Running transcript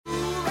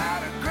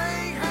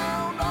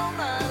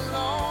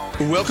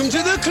Welcome to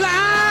The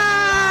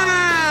Climb!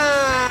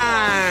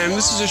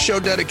 This is a show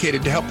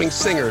dedicated to helping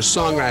singers,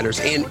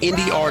 songwriters, and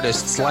indie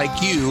artists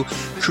like you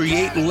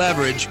create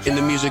leverage in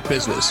the music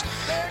business.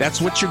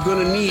 That's what you're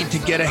going to need to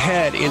get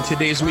ahead in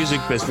today's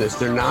music business.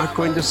 They're not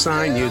going to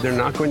sign you. They're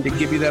not going to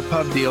give you that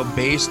pub deal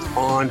based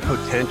on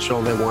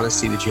potential. They want to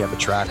see that you have a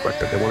track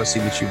record. They want to see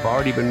that you've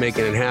already been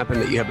making it happen,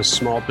 that you have a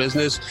small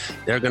business.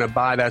 They're going to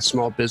buy that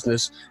small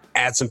business,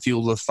 add some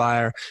fuel to the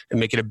fire, and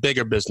make it a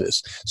bigger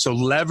business. So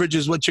leverage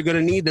is what you're going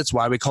to need. That's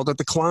why we called it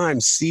The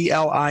Climb,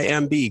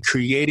 C-L-I-M-B,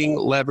 creating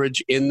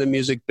leverage in the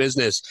music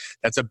business.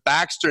 That's a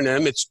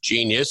Baxternym. It's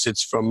genius.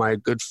 It's from my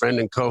good friend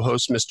and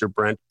co-host, Mr.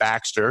 Brent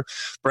Baxter.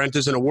 Brent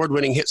is an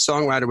award-winning hit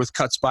songwriter with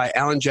cuts by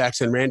Alan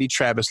Jackson, Randy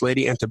Travis,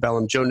 Lady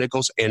Antebellum, Joe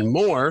Nichols, and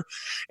more.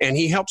 And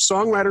he helps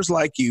songwriters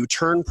like you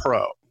turn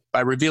pro by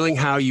revealing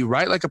how you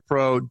write like a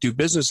pro, do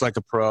business like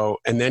a pro,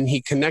 and then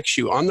he connects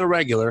you on the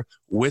regular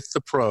with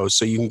the pros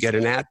so you can get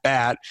an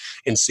at-bat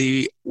and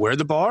see where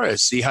the bar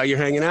is, see how you're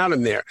hanging out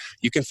in there.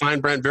 You can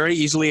find Brent very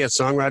easily at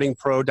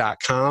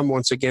songwritingpro.com.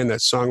 Once again,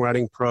 that's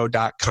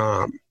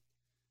songwritingpro.com.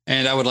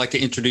 And I would like to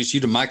introduce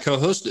you to my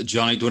co-host,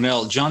 Johnny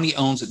Dwinell. Johnny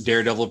owns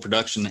Daredevil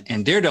Production,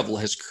 and Daredevil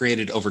has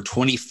created over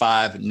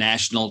 25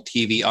 national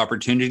TV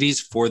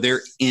opportunities for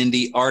their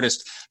indie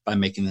artists by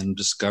making them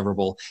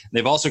discoverable.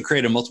 They've also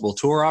created multiple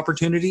tour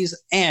opportunities,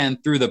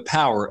 and through the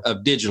power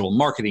of digital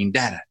marketing,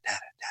 data,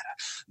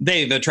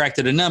 they've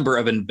attracted a number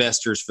of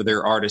investors for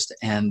their artists,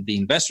 and the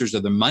investors are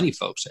the money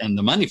folks, and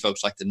the money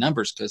folks like the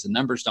numbers because the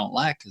numbers don't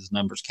lie because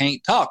numbers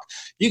can't talk.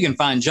 You can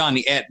find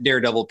Johnny at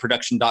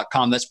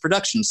daredevilproduction.com. That's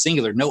production,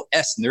 singular, no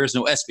S, and there is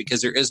no S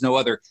because there is no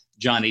other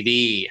Johnny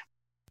D.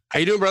 How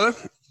you doing, brother?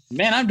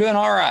 Man, I'm doing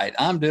all right.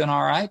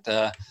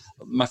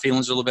 My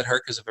feelings are a little bit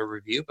hurt because of a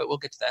review, but we'll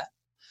get to that.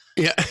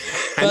 Yeah,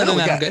 I know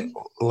we got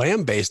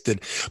lamb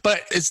basted,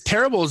 but as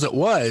terrible as it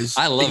was,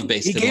 I love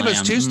basted. He gave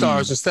us 2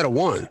 stars instead of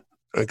 1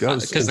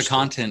 because the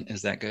content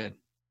is that good.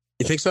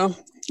 You think so?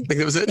 You think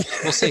that was it?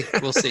 We'll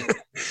see.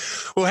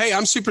 Well, hey,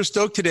 I'm super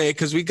stoked today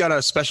because we got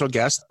a special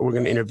guest we're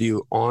going to interview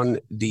on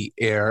the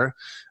air.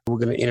 We're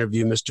going to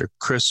interview Mr.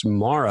 Chris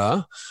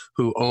Mara,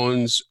 who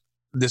owns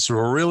this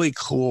really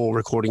cool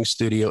recording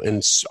studio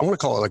in, I want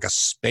to call it like a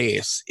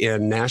space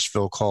in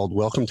Nashville called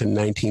Welcome to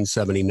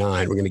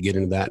 1979. We're going to get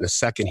into that in a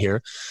second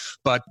here.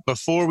 But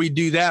before we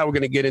do that, we're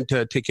going to get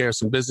into take care of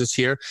some business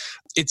here.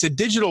 It's a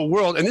digital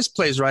world, and this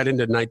plays right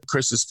into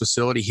Chris's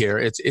facility here.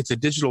 It's a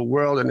digital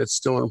world, and it's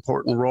still an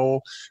important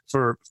role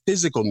for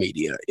physical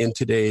media in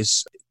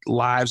today's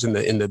lives in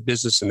the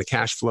business and the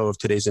cash flow of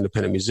today's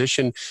independent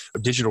musician.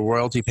 Digital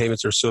royalty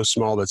payments are so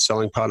small that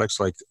selling products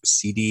like a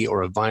CD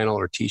or a vinyl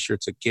or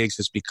T-shirts at gigs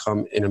has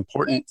become an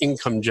important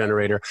income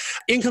generator.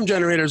 Income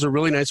generator is a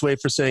really nice way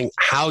for saying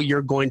how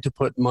you're going to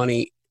put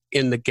money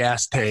in the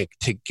gas tank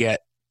to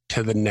get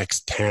to the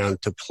next town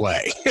to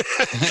play.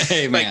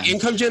 Hey, man. Like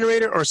income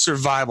generator or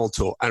survival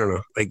tool? I don't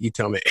know. Like, you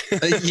tell me.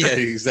 Yeah,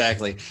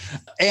 exactly.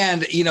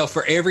 And,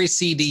 for every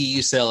CD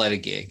you sell at a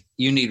gig,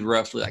 you need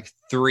roughly like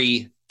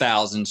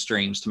 3,000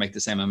 streams to make the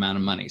same amount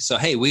of money. So,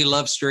 hey, we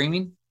love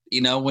streaming.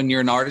 When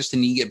you're an artist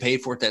and you get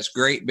paid for it, that's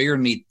great. But you're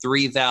going to need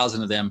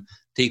 3,000 of them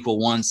to equal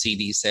 1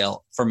 CD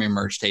sale from your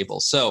merch table.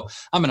 So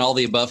I'm an all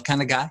the above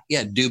kind of guy.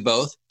 Yeah, do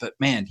both. But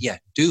man, yeah,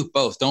 do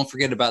both. Don't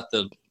forget about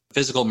the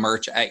physical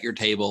merch at your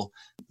table.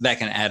 That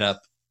can add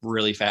up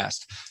really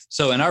fast.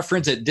 So, and our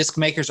friends at Disc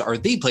Makers are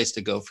the place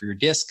to go for your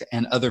disc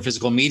and other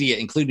physical media,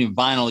 including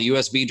vinyl,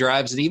 USB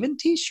drives, and even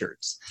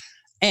T-shirts.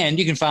 And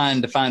you can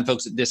find the fine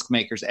folks at Disc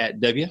Makers at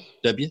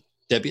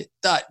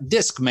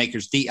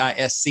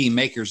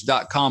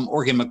www.discmakers.com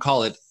or give them a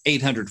call at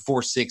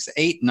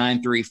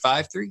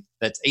 800-468-9353.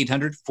 That's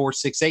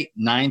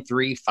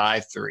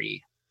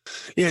 800-468-9353.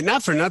 Yeah,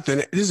 not for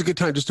nothing. This is a good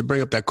time just to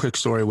bring up that quick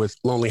story with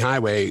Lonely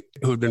Highway,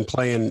 who had been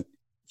playing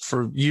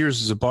for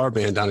years as a bar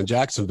band down in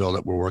Jacksonville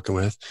that we're working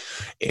with.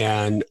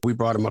 And we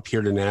brought them up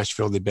here to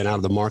Nashville. They've been out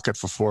of the market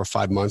for 4 or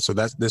 5 months. So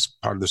this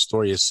part of the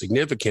story is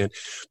significant.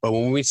 But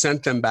when we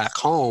sent them back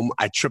home,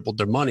 I tripled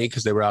their money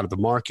because they were out of the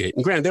market.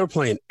 And granted, they were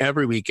playing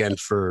every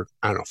weekend for,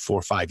 4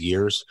 or 5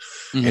 years.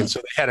 Mm-hmm. And so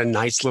they had a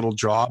nice little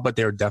draw, but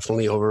they were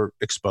definitely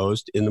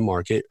overexposed in the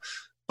market.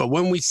 But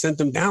when we sent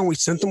them down, we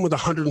sent them with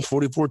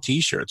 144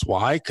 T-shirts.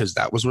 Why? Because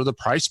that was where the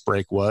price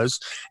break was.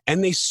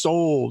 And they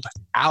sold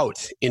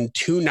out in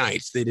 2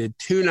 nights. They did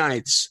 2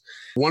 nights,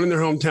 one in their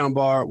hometown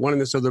bar, one in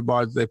this other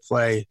bar that they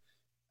play.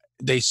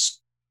 They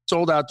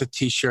sold out the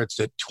T-shirts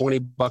at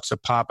 $20 a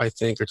pop, I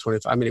think, or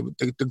 25. I mean,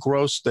 the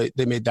gross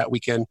they made that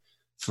weekend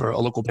for a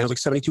local band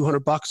was like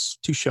 $7,200,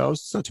 2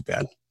 shows. It's not too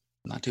bad.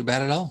 Not too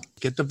bad at all.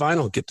 Get the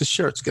vinyl, get the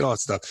shirts, get all that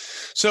stuff.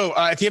 So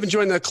if you haven't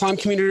joined the Climb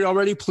community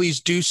already,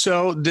 please do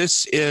so.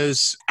 This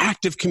is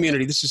active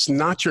community. This is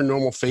not your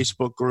normal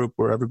Facebook group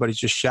where everybody's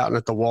just shouting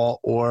at the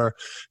wall, or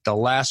the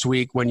last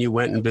week when you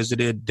went and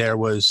visited, there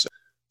was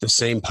the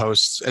same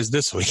posts as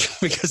this week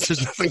because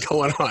there's nothing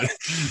going on.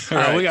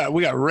 Right.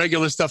 We got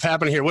regular stuff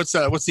happening here. What's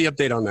the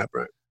update on that,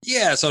 Brent?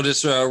 Yeah, so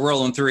just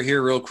rolling through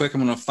here real quick.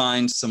 I'm going to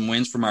find some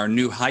wins from our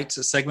New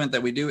Heights segment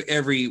that we do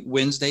every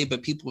Wednesday,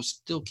 but people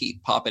still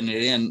keep popping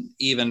it in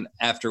even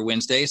after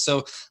Wednesday. So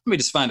let me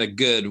just find a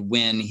good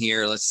win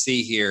here. Let's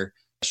see here.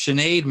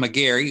 Sinead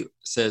McGarry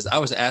says, I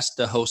was asked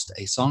to host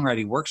a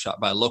songwriting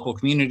workshop by a local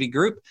community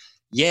group.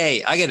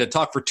 Yay, I get to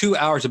talk for 2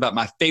 hours about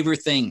my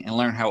favorite thing and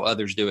learn how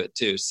others do it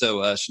too. So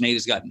Sinead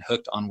has gotten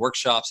hooked on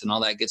workshops and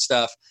all that good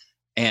stuff,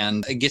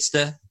 and it gets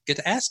to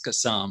ask us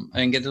some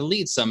and get to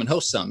lead some and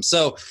host some.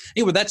 So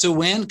anyway, that's a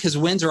win, because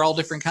wins are all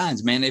different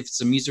kinds, man. If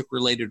it's a music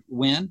related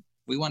win,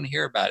 we want to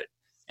hear about it.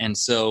 And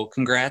so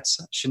congrats,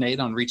 Sinead,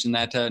 on reaching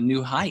that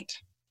new height.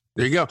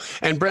 There you go.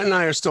 And Brent and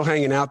I are still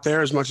hanging out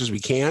there as much as we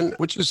can,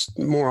 which is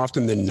more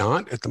often than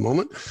not at the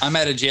moment. I'm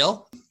at a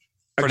jail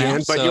again, now,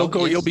 but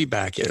so you'll be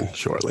back in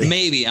shortly.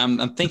 Maybe.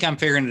 I'm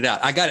figuring it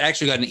out. I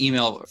actually got an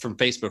email from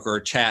Facebook or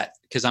a chat,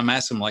 because I'm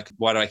asking them, like,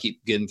 why do I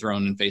keep getting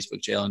thrown in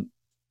Facebook jail? And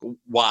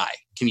why?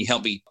 Can you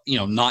help me,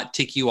 not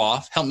tick you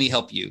off? Help me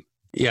help you.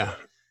 Yeah.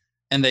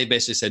 And they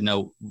basically said,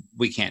 no,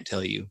 we can't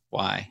tell you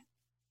why.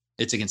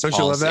 It's against Don't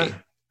policy. You love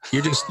that?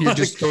 You're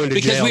just going to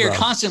because jail, we are bro.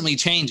 constantly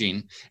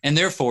changing, and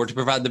therefore to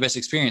provide the best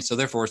experience. So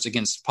therefore it's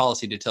against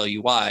policy to tell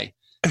you why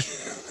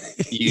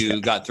you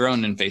got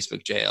thrown in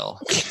Facebook jail.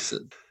 So,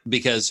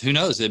 because who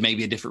knows? It may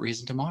be a different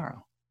reason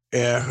tomorrow.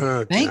 Yeah.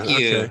 Oh, Thank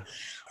you. Okay.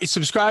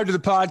 Subscribe to the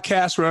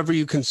podcast wherever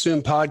you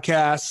consume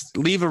podcasts.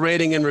 Leave a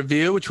rating and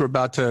review, which we're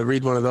about to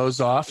read one of those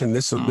off, and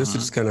this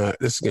is gonna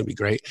be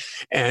great.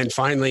 And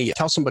finally,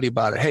 tell somebody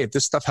about it. Hey, if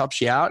this stuff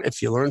helps you out,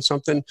 if you learn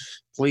something,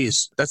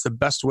 please. That's the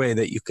best way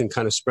that you can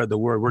kind of spread the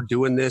word. We're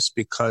doing this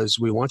because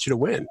we want you to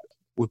win.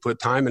 We put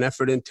time and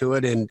effort into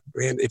it, and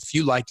if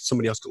you like it,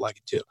 somebody else could like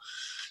it too.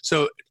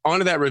 So on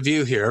to that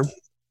review here.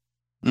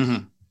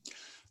 Mm-hmm.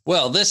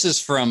 Well, this is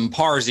from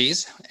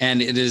Parsies,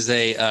 and it is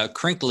a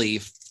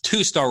crinkly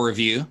 2-star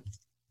review,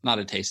 not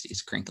a tasty,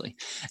 it's crinkly.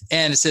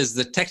 And it says,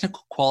 the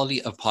technical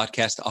quality of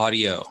podcast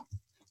audio.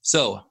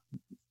 So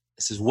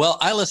it says, well,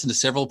 I listen to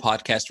several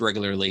podcasts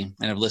regularly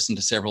and have listened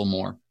to several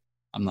more.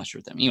 I'm not sure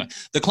what that means. Anyway,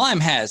 The Climb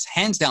has,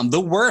 hands down, the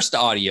worst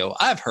audio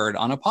I've heard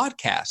on a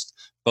podcast.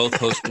 Both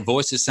host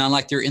voices sound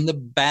like they're in the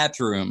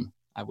bathroom.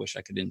 I wish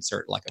I could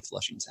insert like a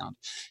flushing sound.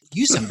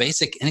 Use some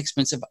basic,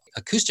 inexpensive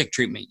acoustic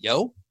treatment,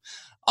 yo.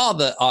 All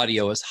the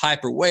audio is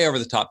hyper, way over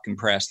the top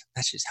compressed.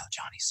 That's just how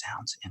Johnny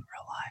sounds in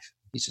real life.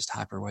 He's just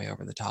hyper, way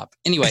over the top.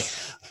 Anyway,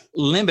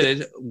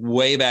 limited,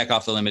 way back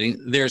off the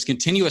limiting. There's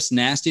continuous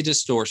nasty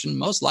distortion,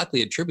 most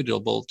likely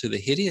attributable to the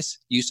hideous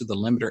use of the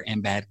limiter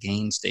and bad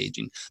gain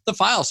staging. The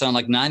files sound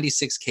like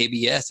 96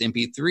 kbs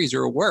MP3s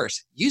or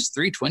worse. Use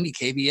 320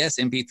 kbs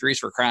MP3s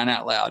for crying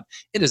out loud.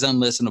 It is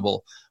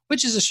unlistenable,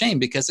 which is a shame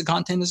because the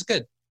content is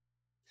good.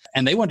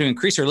 And they want to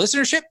increase their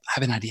listenership? I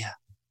have an idea.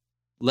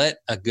 Let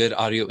a good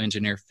audio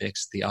engineer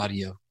fix the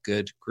audio.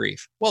 Good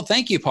grief. Well,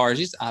 thank you,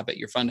 Parsies. I bet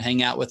you're fun to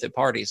hang out with at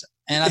parties.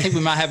 And I think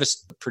we might have a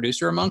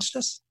producer amongst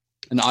us,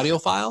 an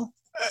audiophile,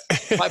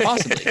 quite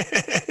possibly.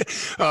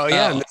 Oh,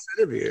 yeah, in this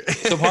interview.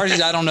 So,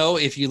 Parsies, I don't know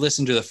if you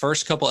listened to the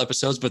first couple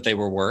episodes, but they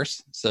were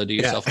worse. So do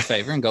yourself a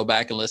favor and go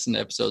back and listen to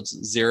episodes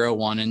 0,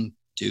 1, and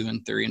 2,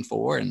 and 3, and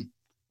 4, and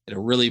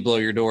it'll really blow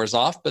your doors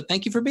off. But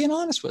thank you for being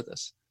honest with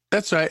us.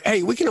 That's right.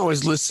 Hey, we can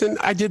always listen.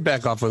 I did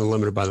back off on the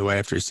limiter, by the way,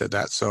 after he said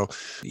that. So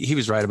he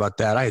was right about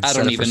that. I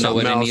don't even know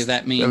what any of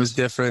that means. It was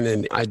different.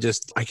 And I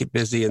get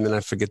busy and then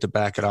I forget to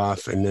back it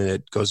off. And then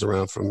it goes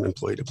around from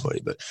employee to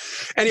employee. But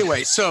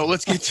anyway, so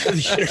let's get to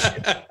the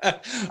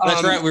interview.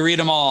 That's right. We read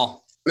them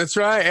all. That's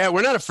right. Yeah,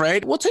 we're not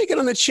afraid. We'll take it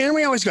on the chin.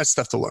 We always got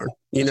stuff to learn.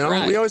 You know,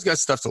 right. We always got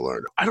stuff to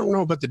learn. I don't know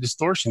about the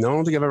distortion. I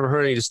don't think I've ever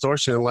heard any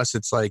distortion unless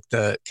it's like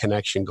the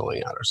connection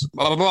going out or something.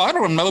 I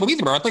don't know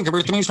either. I think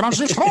everything sounds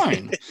just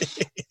fine.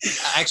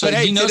 Actually,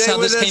 do you notice how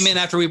this came in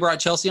after we brought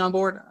Chelsea on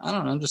board? I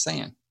don't know. I'm just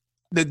saying.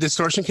 The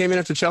distortion came in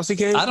after Chelsea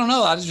came? I don't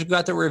know. I just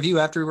got the review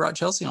after we brought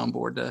Chelsea on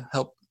board to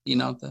help,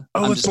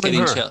 I'm just kidding.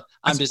 That's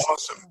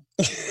awesome.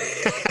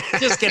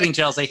 Just kidding,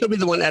 Chelsea. She'll be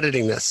the one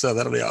editing this, so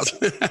that'll be awesome.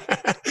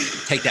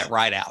 Take that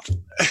right out.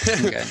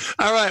 Okay.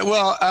 All right.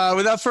 Well,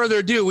 without further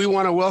ado, we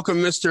want to welcome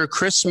Mr.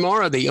 Chris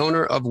Marra, the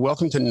owner of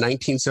Welcome to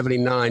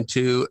 1979,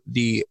 to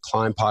the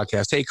Climb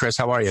podcast. Hey, Chris,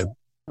 how are you?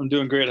 I'm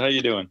doing great. How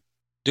you doing?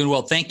 Doing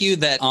well. Thank you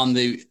that on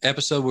the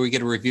episode where we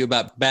get a review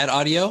about bad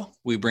audio,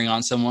 we bring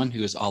on someone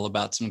who is all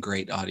about some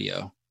great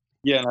audio.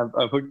 Yeah, and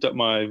I've hooked up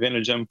my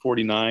Vantage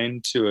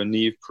M49 to a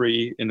Neve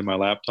Pre into my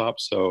laptop,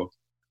 so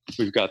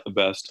we've got the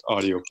best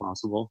audio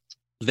possible.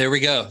 There we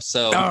go.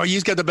 So,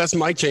 you've got the best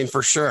mic chain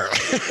for sure.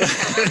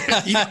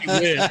 You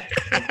win.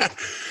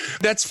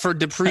 That's for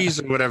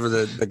Dupree's or whatever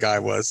the guy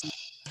was.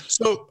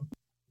 So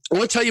I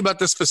want to tell you about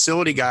this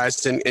facility,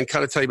 guys, and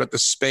kind of tell you about the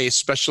space,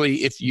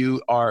 especially if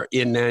you are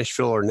in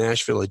Nashville or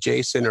Nashville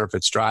adjacent, or if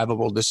it's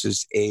drivable.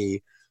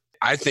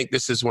 I think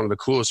this is one of the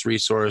coolest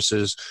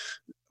resources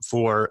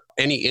for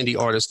any indie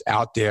artist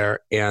out there.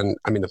 And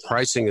I mean, the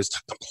pricing is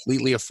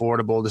completely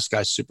affordable. This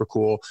guy's super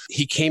cool.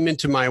 He came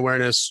into my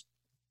awareness.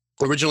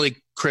 Originally,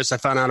 Chris, I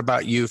found out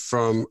about you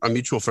from a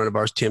mutual friend of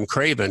ours, Tim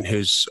Craven,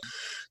 who's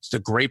a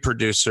great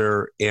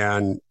producer.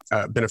 And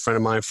been a friend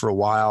of mine for a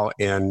while,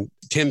 and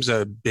Tim's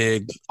a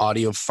big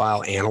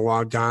audiophile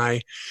analog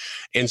guy.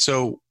 And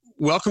so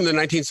welcome to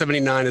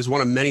 1979 is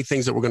one of many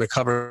things that we're going to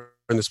cover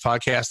in this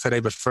podcast today.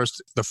 But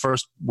first, the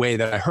first way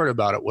that I heard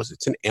about it was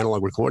it's an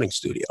analog recording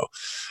studio.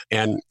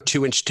 And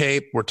 2-inch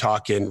tape, we're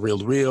talking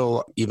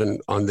reel-to-reel, even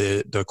on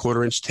the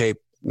 1/4-inch tape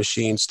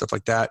machine, stuff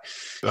like that.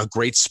 A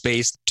great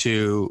space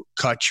to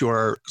cut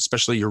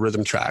especially your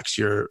rhythm tracks,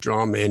 your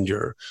drum and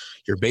your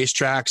bass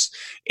tracks.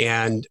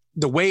 And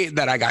the way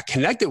that I got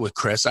connected with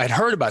Chris, I'd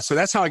heard about it. So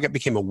that's how I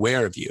became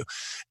aware of you.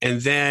 And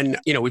then,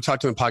 we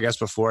talked on the podcast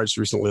before. I just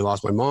recently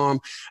lost my mom,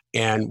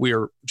 and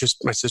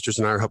my sisters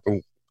and I are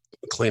helping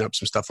clean up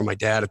some stuff for my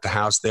dad at the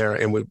house there.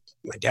 And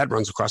my dad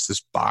runs across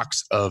this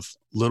box of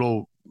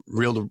little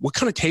what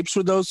kind of tapes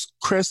were those,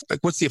 Chris? Like,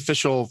 what's the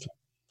official?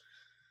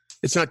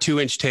 It's not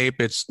 2-inch tape.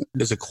 Is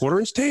it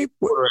 1/4-inch tape?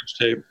 1/4-inch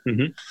tape.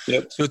 Mm-hmm.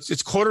 Yep. So it's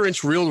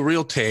 1/4-inch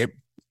reel-to-reel tape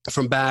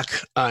from back,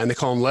 and they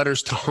call them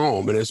letters to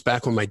home. And it was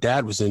back when my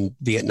dad was in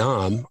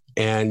Vietnam,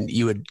 and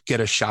you would get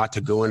a shot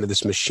to go into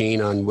this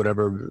machine on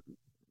whatever,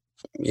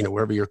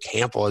 wherever your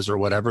camp was or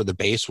whatever the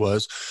base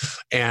was,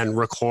 and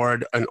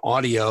record an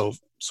audio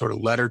sort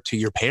of letter to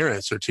your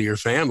parents or to your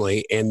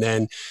family. And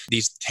then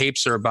these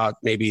tapes are about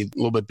maybe a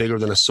little bit bigger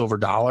than a silver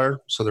dollar.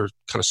 So they're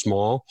kind of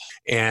small.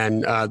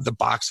 And the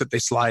box that they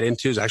slide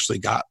into has actually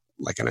got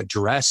like an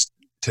address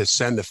to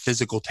send the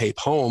physical tape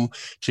home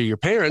to your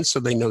parents so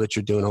they know that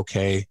you're doing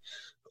okay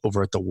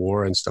over at the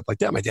war and stuff like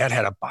that. My dad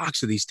had a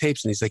box of these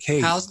tapes, and he's like,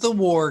 hey. How's the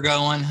war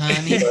going,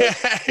 honey?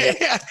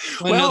 Yeah.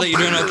 We know that you're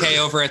doing okay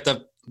over at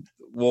the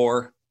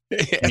war.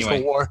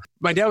 Anyway.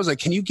 My dad was like,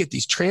 can you get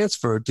these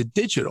transferred to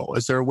digital?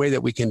 Is there a way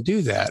that we can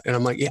do that? And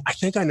I'm like, yeah, I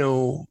think I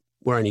know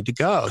where I need to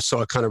go.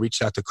 So I kind of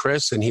reached out to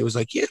Chris, and he was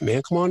like, yeah,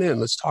 man, come on in.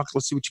 Let's talk.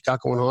 Let's see what you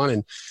got going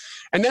on.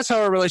 And that's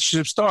how our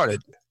relationship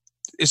started.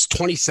 It's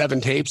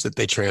 27 tapes that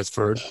they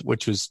transferred,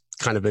 which was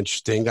kind of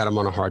interesting. Got them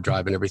on a hard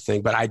drive and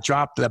everything. But I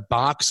dropped the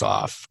box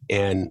off,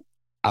 and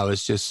I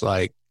was just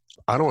like,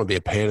 I don't want to be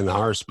a pain in the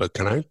arse, but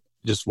can I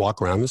just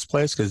walk around this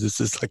place? Because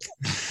this is like,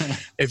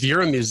 if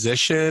you're a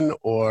musician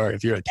or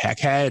if you're a tech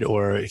head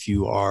or if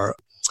you are,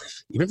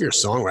 even if you're a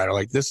songwriter,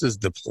 like this is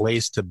the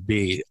place to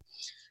be.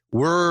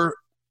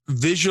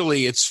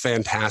 Visually, it's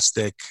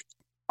fantastic.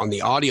 On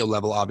the audio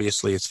level,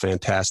 obviously, it's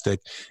fantastic.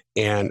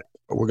 And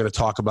we're going to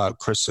talk about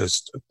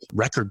Chris's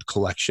record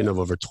collection of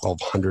over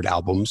 1,200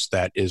 albums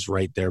that is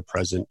right there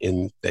present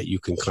in that you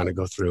can kind of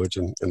go through it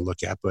and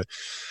look at. But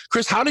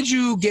Chris, how did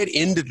you get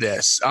into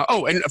this?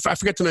 And I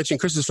forgot to mention,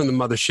 Chris is from the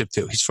mothership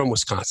too. He's from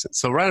Wisconsin.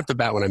 So right off the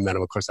bat, when I met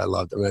him, of course, I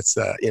loved him. That's,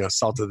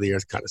 salt of the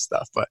earth kind of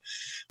stuff. But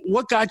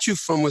what got you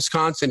from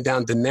Wisconsin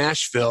down to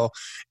Nashville?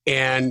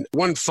 And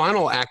one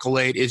final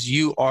accolade is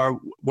you are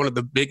one of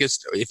the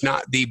biggest, if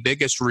not the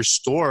biggest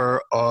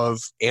restorer of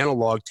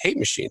analog tape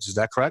machines. Is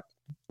that correct?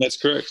 That's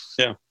correct.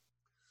 Yeah.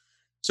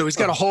 So he's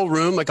got a whole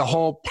room, like a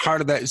whole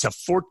part of that is a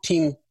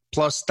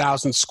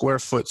 14,000+ square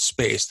foot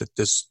space that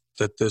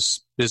this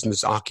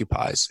business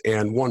occupies.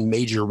 And one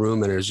major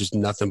room in it is just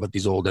nothing but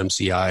these old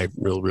MCI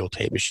reel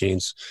tape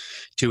machines,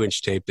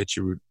 2-inch tape that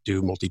you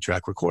do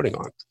multi-track recording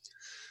on.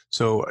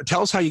 So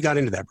tell us how you got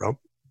into that, bro.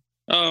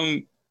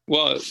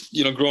 Well,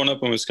 growing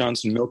up in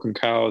Wisconsin, milking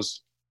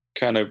cows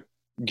kind of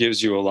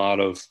gives you a lot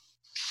of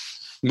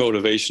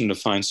motivation to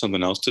find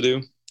something else to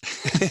do.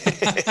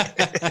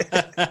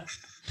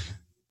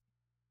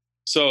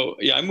 So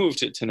yeah, I moved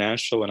to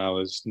Nashville when I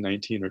was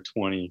 19 or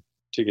 20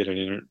 to get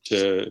an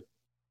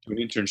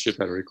internship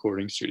at a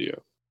recording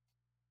studio,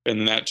 and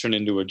then that turned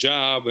into a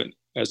job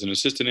as an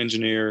assistant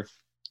engineer,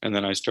 and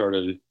then I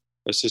started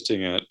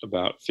assisting at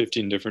about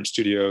 15 different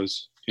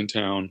studios in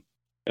town,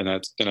 and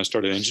then I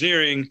started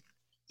engineering.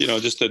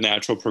 Just the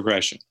natural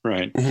progression,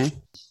 right? Mm-hmm.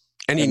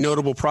 Any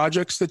notable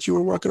projects that you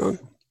were working on?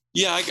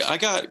 Yeah, I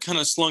got kind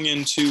of slung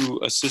into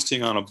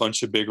assisting on a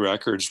bunch of big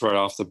records right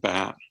off the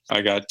bat.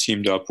 I got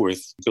teamed up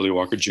with Billy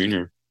Walker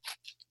Jr.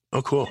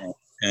 Oh, cool.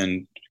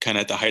 And kind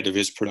of at the height of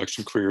his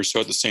production career.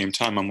 So at the same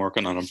time, I'm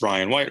working on a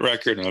Brian White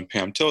record and a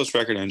Pam Tillis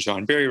record and a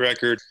John Barry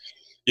record,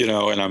 and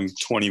I'm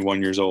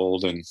 21 years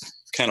old and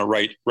kind of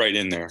right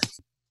in there,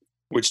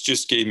 which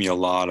just gave me a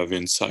lot of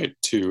insight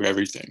to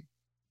everything.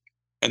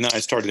 And then I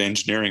started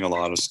engineering a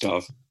lot of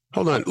stuff.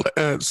 Hold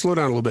on, slow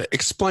down a little bit.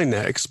 Expand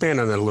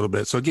on that a little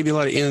bit. So I'll give you a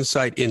lot of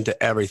insight into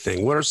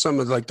everything. What are some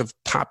of like the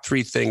top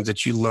 3 things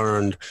that you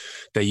learned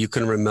that you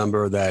can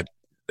remember that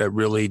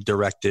really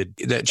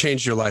that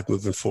changed your life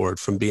moving forward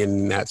from being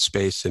in that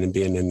space and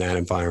being in that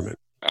environment?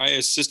 I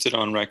assisted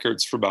on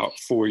records for about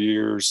 4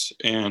 years,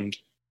 and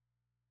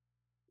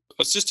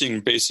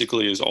assisting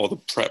basically is all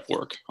the prep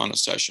work on a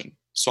session.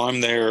 So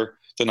I'm there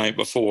the night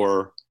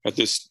before at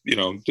this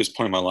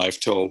point in my life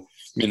till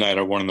midnight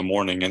or 1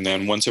 a.m. And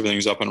then once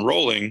everything's up and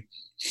rolling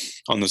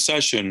on the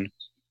session,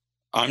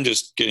 I'm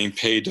just getting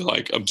paid to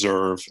like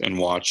observe and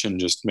watch and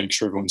just make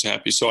sure everyone's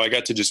happy. So I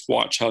got to just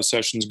watch how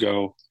sessions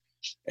go.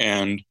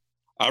 And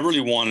I really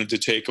wanted to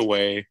take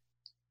away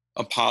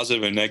a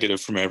positive and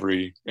negative from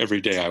every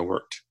day I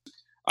worked.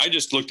 I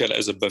just looked at it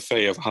as a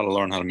buffet of how to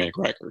learn how to make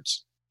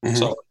records. Mm-hmm.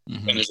 So,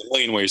 and there's a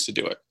million ways to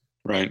do it,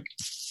 right?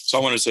 So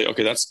I wanted to say,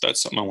 okay, that's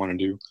something I want to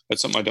do.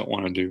 That's something I don't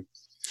want to do.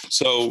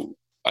 So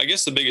I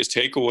guess the biggest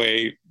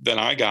takeaway that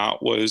I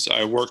got was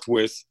I worked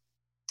with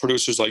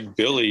producers like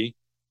Billy,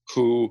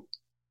 who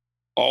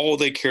all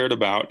they cared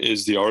about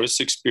is the artist's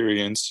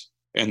experience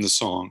and the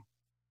song.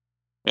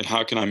 And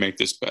how can I make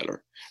this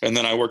better? And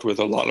then I worked with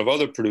a lot of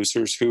other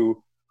producers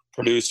who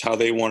produced how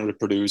they wanted to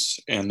produce,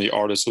 and the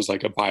artist was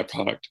like a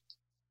byproduct.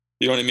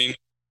 You know what I mean?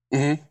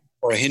 Mm-hmm.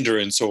 Or a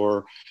hindrance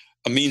or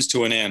a means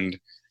to an end.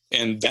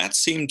 And that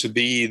seemed to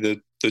be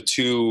the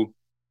two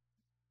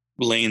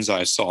lanes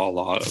I saw a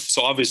lot of.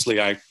 So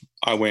obviously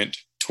I went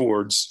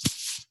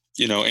towards,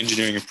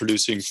 engineering and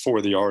producing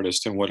for the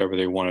artist, and whatever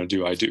they want to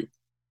do, I do.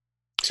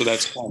 So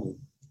that's fun.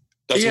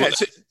 So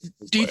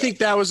do you think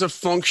that was a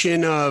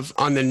function of,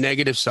 on the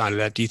negative side of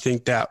that, do you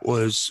think that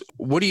was,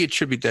 what do you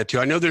attribute that to?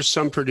 I know there's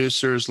some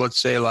producers, let's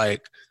say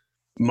like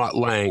Mutt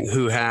Lange,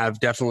 who have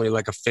definitely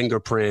like a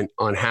fingerprint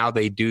on how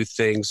they do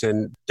things,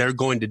 and they're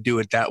going to do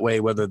it that way,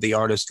 whether the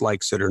artist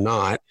likes it or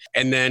not.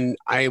 And then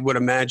I would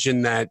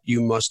imagine that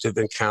you must have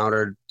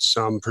encountered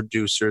some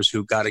producers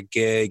who got a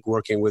gig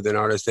working with an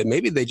artist that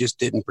maybe they just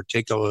didn't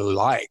particularly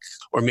like,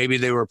 or maybe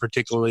they were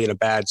particularly in a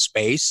bad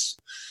space.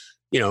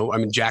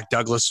 Jack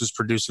Douglas was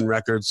producing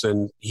records,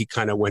 and he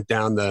kind of went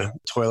down the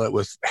toilet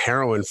with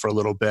heroin for a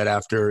little bit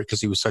after,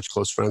 because he was such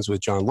close friends with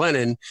John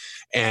Lennon,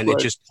 and It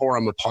just tore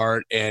him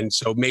apart. And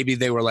so maybe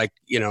they were like,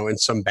 in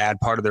some bad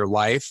part of their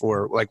life,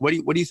 or like, what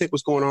do you think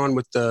was going on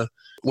with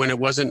when it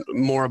wasn't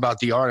more about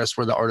the artist,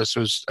 where the artist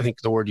was, I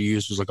think the word you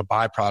used was like a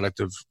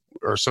byproduct of,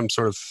 or some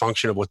sort of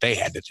function of what they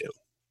had to do.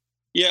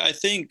 Yeah, I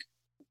think,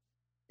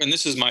 and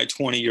this is my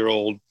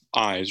 20-year-old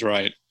eyes,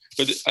 right?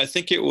 But I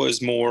think it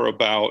was more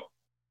about,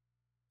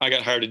 I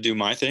got hired to do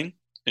my thing,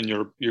 and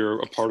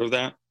you're a part of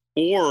that.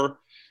 Or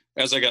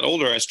as I got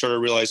older, I started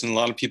realizing a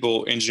lot of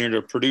people engineered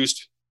or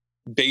produced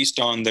based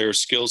on their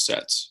skill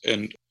sets.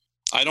 And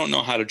I don't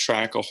know how to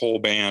track a whole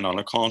band on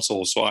a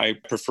console, so I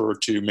prefer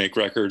to make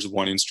records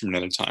one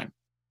instrument at a time.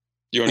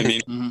 You know what I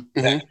mean?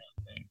 Mm-hmm.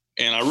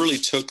 And I really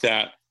took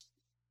that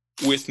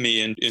with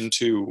me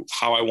into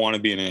how I want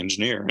to be an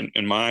engineer.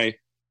 And I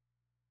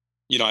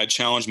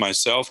challenged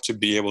myself to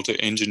be able to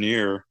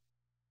engineer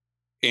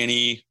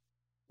any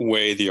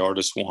way the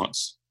artist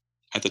wants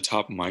at the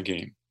top of my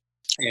game.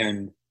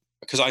 And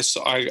because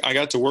I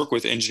got to work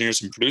with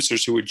engineers and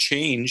producers who would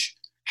change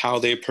how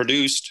they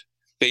produced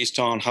based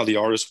on how the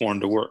artist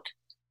wanted to work.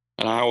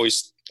 And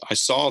I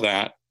saw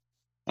that,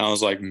 and I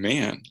was like,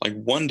 man, like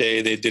one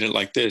day they did it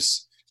like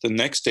this, the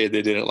next day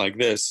they did it like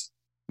this.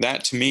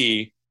 That to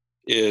me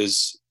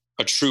is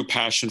a true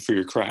passion for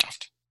your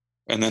craft.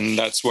 And then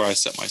that's where I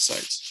set my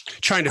sights.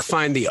 Trying to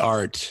find the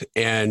art,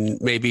 and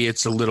maybe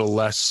it's a little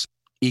less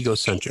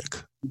egocentric.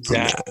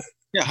 Yeah.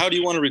 How do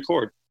you want to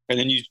record? And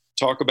then you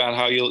talk about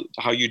how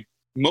you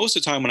most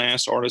of the time when I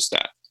ask artists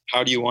that,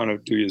 how do you want to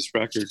do this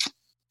record?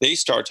 They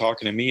start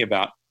talking to me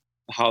about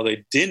how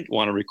they didn't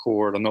want to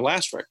record on the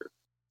last record.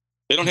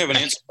 They don't have an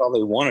answer for how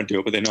they want to do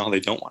it, but they know how they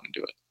don't want to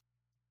do it.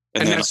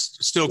 And that's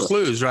still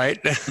clues,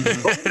 right?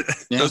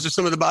 Mm-hmm. Yeah. Those are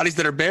some of the bodies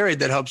that are buried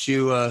that helps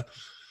you.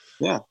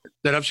 That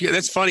helps you.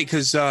 That's funny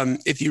because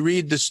if you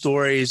read the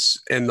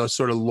stories and the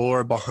sort of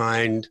lore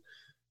behind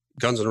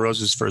Guns N'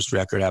 Roses' first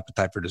record,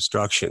 Appetite for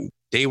Destruction,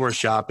 they were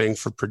shopping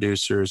for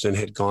producers and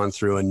had gone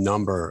through a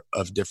number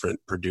of different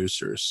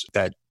producers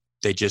that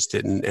they just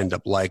didn't end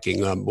up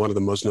liking. One of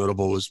the most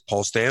notable was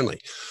Paul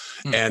Stanley.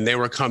 And they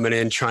were coming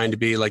in trying to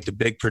be like the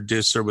big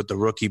producer with the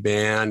rookie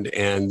band,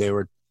 and they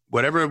were,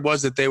 whatever it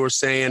was that they were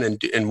saying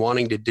and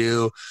wanting to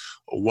do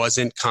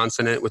wasn't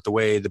consonant with the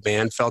way the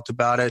band felt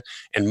about it.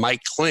 And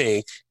Mike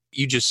Klink,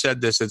 you just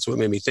said this, it's what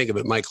made me think of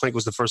it. Mike Klink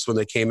was the first one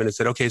that came in and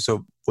said, okay,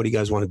 so what do you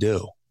guys want to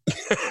do?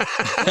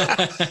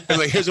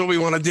 Like, here's what we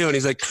want to do. And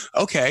he's like,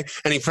 okay.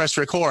 And he pressed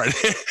record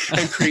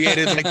and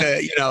created like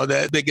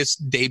the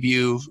biggest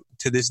debut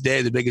to this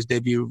day, the biggest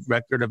debut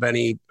record of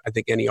any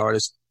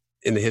artist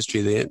in the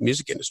history of the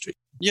music industry.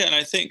 Yeah. And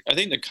I think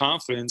the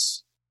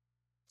confidence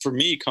for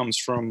me comes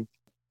from,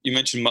 you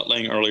mentioned Mutt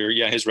Lange earlier.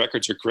 Yeah. His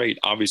records are great,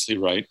 obviously.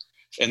 Right.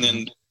 And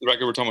then the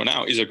record we're talking about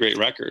now is a great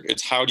record.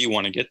 It's how do you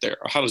want to get there?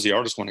 Or how does the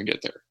artist want to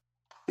get there?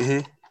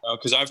 Mm-hmm.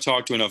 Because I've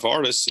talked to enough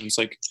artists, and it's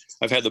like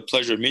I've had the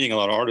pleasure of meeting a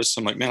lot of artists.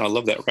 I'm like, man, I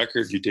love that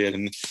record you did.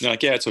 And they're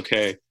like, yeah, it's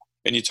okay.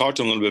 And you talk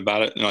to them a little bit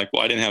about it, and they're like,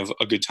 well, I didn't have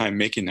a good time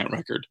making that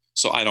record,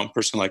 so I don't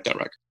personally like that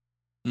record.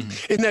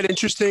 Mm-hmm. Isn't that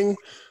interesting?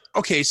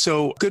 Okay,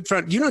 so good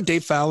friend, you know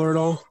Dave Fowler at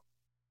all?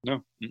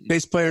 No. Mm-mm.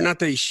 Bass player, not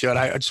that he should.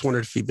 I just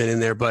wondered if he'd been in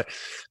there, but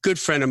good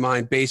friend of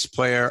mine, bass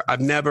player. I've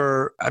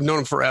known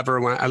him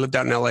forever. When I lived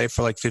out in LA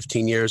for like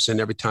 15 years,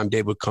 and every time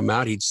Dave would come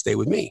out, he'd stay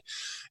with me.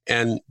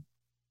 And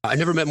I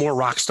never met more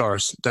rock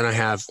stars than I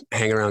have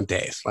hanging around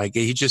Dave. Like,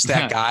 he's just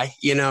that guy,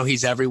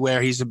 he's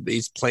everywhere.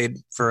 He's played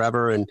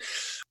forever. And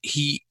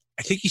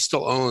I think he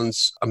still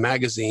owns a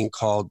magazine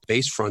called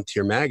Bass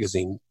Frontier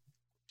magazine.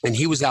 And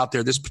he was out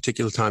there this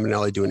particular time in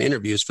LA doing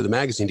interviews for the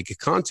magazine to get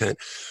content.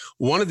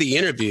 one of the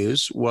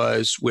interviews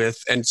was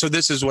with, and so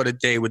this is what a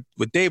day with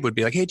Dave would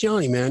be like, hey,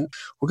 Johnny, man,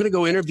 we're going to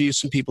go interview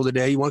some people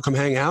today. You want to come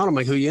hang out? I'm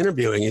like, who are you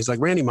interviewing? He's like,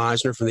 Randy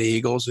Meisner from the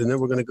Eagles. And then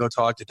we're going to go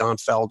talk to Don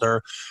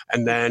Felder.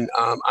 And then,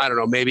 I don't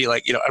know, maybe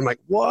like, I'm like,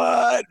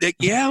 what? Like,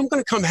 yeah, I'm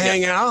going to come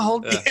hang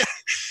out.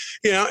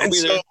 And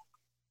so,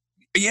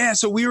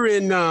 so we were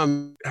in,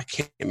 I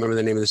can't remember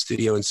the name of the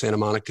studio in Santa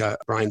Monica.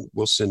 Brian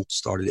Wilson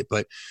started it,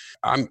 but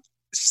I'm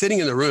sitting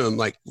in the room,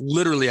 like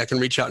literally I can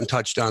reach out and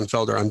touch Don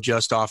Felder. I'm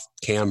just off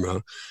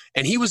camera.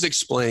 And he was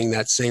explaining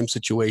that same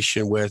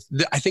situation with,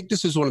 I think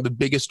this is one of the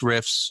biggest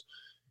riffs.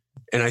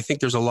 And I think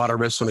there's a lot of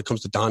riffs when it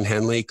comes to Don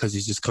Henley, because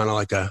he's just kind of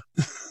like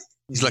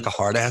he's like a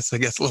hard ass, I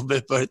guess, a little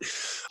bit. But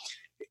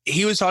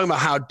he was talking about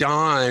how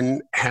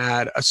Don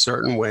had a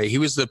certain way. He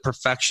was the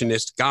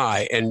perfectionist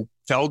guy, and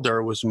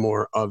Felder was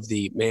more of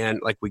the, man,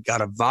 like, we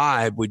got a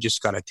vibe, we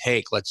just got to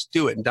take, let's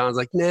do it. And Don's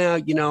like, nah,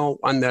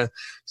 on the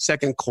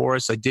second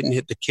chorus, I didn't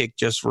hit the kick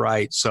just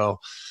right, so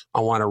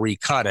I want to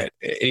recut it.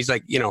 And he's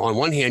like, on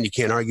one hand, you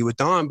can't argue with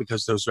Don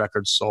because those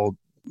records sold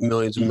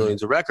millions and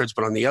millions of records.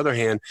 But on the other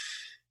hand,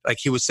 like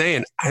he was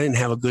saying, I didn't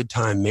have a good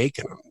time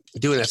making them,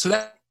 doing that. So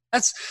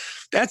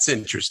that's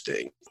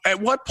interesting. At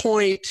what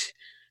point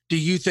do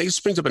you think, this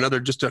brings up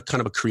another, just a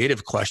kind of a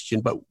creative question,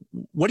 but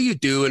what do you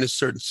do in a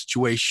certain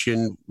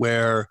situation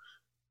where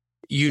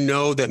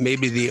that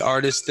maybe the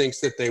artist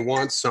thinks that they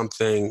want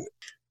something,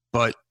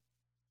 but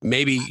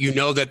maybe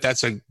that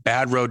that's a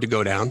bad road to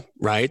go down,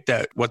 right?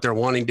 That what they're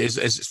wanting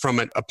is from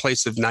a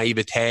place of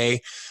naivete.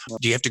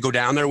 Do you have to go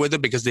down there with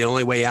it because the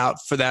only way out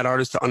for that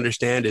artist to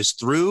understand is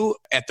through,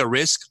 at the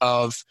risk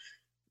of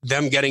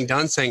them getting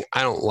done saying,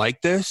 I don't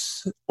like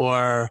this?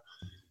 Or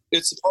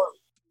it's hard.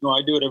 No,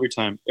 I do it every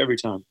time.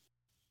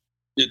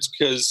 It's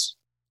because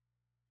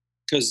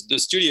the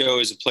studio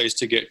is a place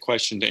to get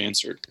questions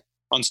answered.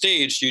 On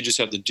stage, you just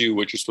have to do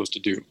what you're supposed to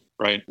do,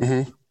 right?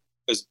 Mm-hmm.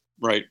 Because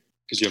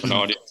you have an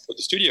audience. But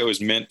the studio is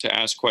meant to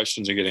ask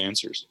questions and get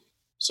answers.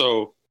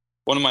 So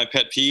one of my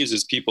pet peeves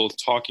is people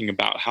talking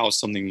about how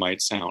something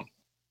might sound.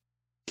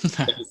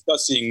 Like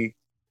discussing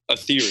a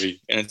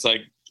theory. And it's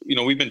like,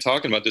 we've been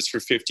talking about this for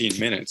 15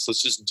 minutes.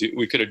 Let's just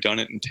we could have done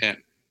it in 10.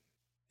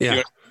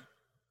 Yeah.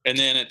 And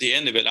then at the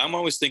end of it, I'm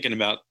always thinking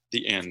about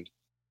the end.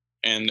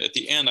 And at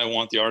the end, I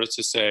want the artist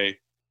to say,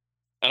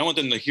 I don't want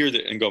them to hear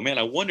that and go, man,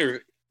 I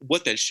wonder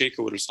what that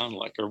shaker would have sounded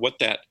like, or what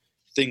that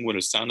thing would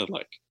have sounded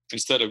like,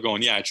 instead of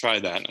going, yeah, I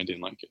tried that and I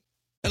didn't like it.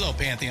 Hello,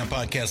 Pantheon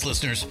podcast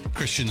listeners.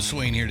 Christian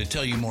Swain here to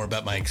tell you more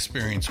about my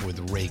experience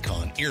with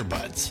Raycon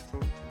earbuds.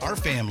 Our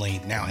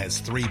family now has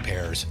 3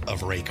 pairs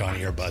of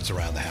Raycon earbuds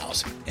around the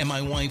house, and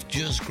my wife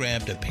just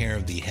grabbed a pair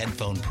of the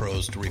Headphone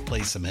Pros to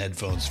replace some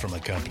headphones from a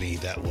company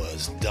that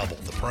was double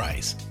the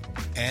price.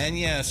 And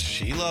yes,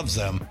 she loves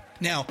them.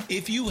 Now,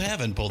 if you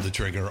haven't pulled the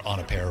trigger on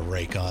a pair of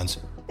Raycons,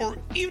 or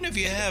even if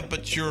you have,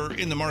 but you're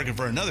in the market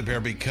for another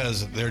pair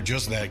because they're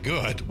just that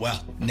good,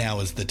 well, now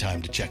is the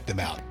time to check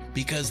them out,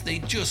 because they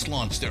just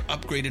launched their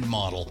upgraded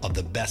model of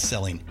the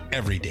best-selling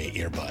everyday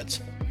earbuds.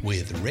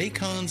 With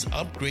Raycon's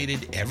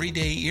upgraded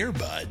everyday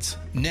earbuds,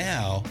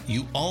 now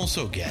you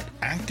also get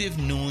active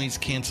noise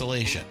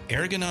cancellation,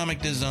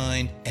 ergonomic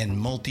design, and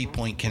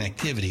multi-point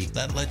connectivity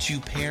that lets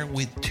you pair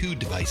with 2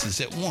 devices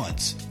at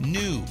once.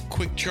 New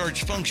quick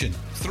charge function,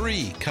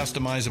 3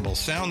 customizable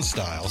sound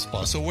styles,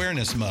 plus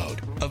awareness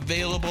mode.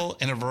 Available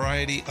in a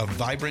variety of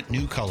vibrant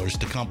new colors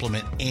to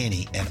complement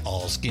any and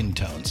all skin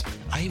tones.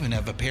 I even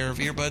have a pair of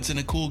earbuds in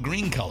a cool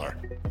green color.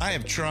 I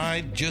have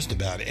tried just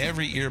about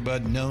every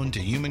earbud known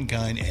to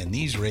humankind, and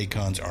these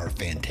Raycons are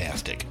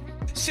fantastic.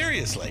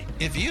 Seriously,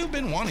 if you've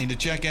been wanting to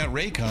check out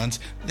Raycons,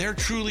 there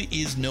truly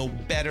is no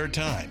better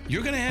time.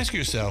 You're going to ask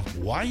yourself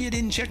why you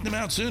didn't check them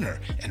out sooner,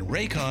 and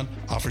Raycon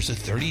offers a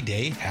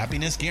 30-day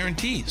happiness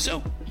guarantee.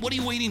 So what are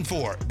you waiting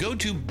for? Go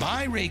to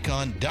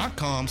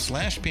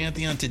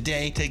buyraycon.com/Pantheon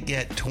today to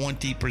get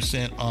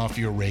 20% off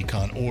your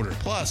Raycon order,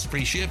 plus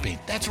free shipping.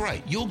 That's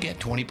right, you'll get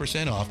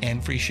 20% off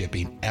and free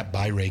shipping at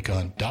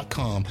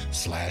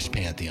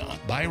buyraycon.com/Pantheon.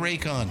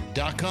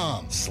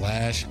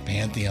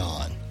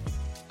 buyraycon.com/Pantheon.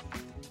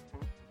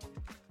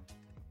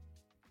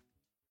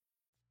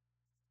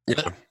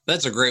 Yeah.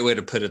 That's a great way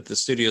to put it. The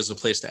studio is a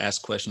place to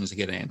ask questions to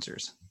get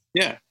answers.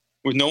 Yeah.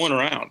 With no one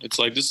around. It's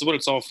like, this is what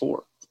it's all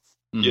for.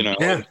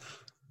 Mm-hmm. Yeah.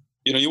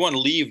 You want to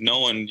leave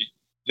knowing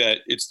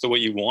that it's the way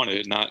you want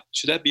it. Not,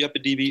 should that be up a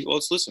dB? Well,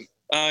 let's listen.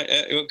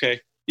 Okay.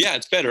 Yeah,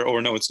 it's better.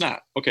 Or no, it's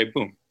not. Okay,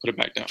 boom. Put it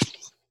back down.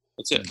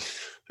 That's it.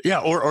 Yeah.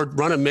 Or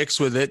run a mix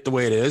with it the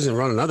way it is and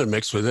run another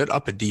mix with it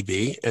up a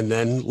dB and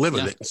then live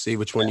with it and see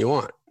which one you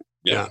want.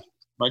 Yeah.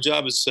 My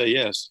job is to say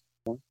yes.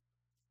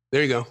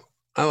 There you go.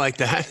 I like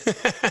that.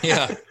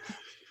 Yeah.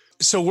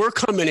 So we're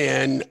coming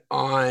in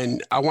on,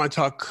 I want to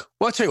talk,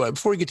 well, I'll tell you what,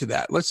 before we get to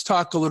that, let's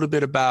talk a little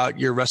bit about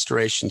your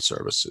restoration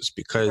services,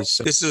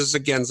 because this is,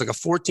 again, it's like a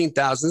 14,000,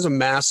 this is a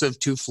massive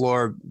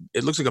 2-floor,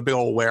 it looks like a big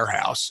old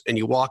warehouse. And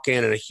you walk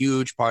in and a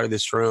huge part of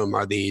this room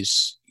are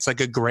these, it's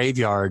like a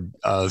graveyard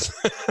of,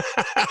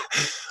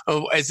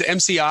 as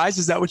MCIs,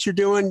 is that what you're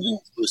doing?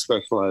 We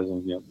specialize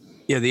in,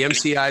 Yeah, the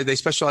MCI, they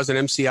specialize in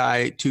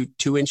MCI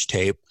 2-inch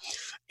tape.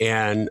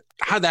 And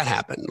how'd that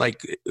happen?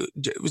 Like,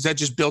 was that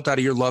just built out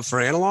of your love for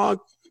analog?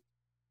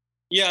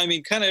 Yeah, I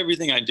mean, kind of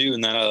everything I do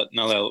now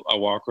that I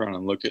walk around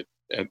and look at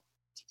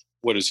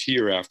what is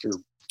here after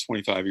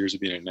 25 years of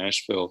being in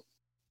Nashville.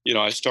 You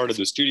know, I started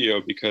the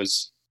studio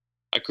because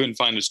I couldn't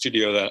find a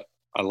studio that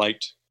I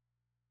liked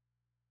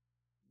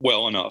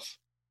well enough.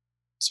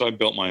 So I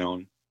built my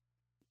own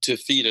to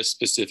feed a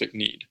specific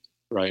need,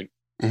 right?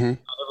 Mm-hmm.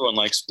 Not everyone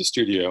likes the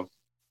studio,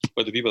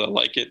 but the people that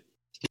like it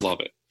love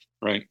it,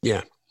 right?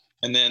 Yeah.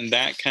 And then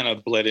that kind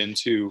of bled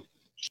into,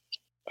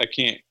 I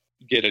can't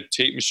get a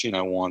tape machine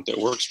I want that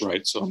works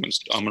right, so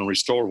I'm gonna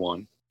restore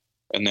one.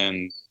 And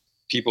then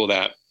people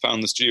that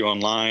found the studio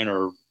online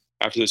or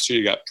after the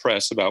studio got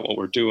press about what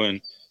we're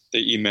doing,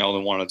 they emailed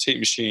and wanted a tape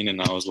machine,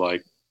 and I was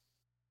like,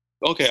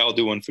 okay, I'll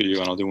do one for you,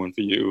 and I'll do one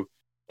for you.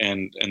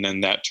 And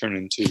then that turned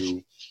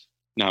into,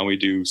 now we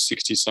do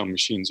 60 some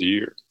machines a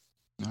year.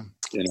 Yeah.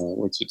 You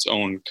know, it's its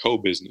own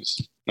co-business,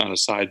 not a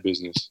side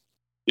business,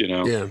 you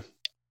know? Yeah.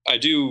 I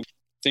do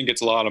think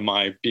it's a lot of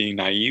my being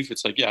naive.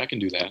 It's like, yeah, I can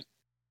do that.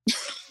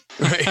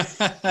 Right.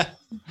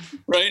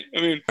 Right.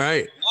 I mean,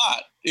 Right.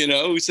 not, you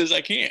know, who says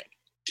I can't,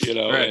 you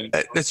know, Right.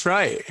 and That's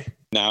right.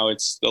 now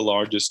it's the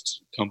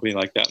largest company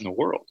like that in the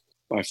world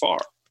by far.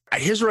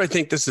 Here's where I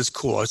think this is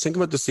cool. I was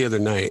thinking about this the other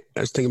night.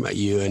 I was thinking about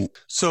you. And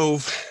so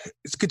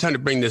it's a good time to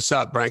bring this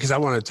up, Brian, because I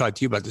want to talk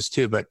to you about this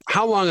too. But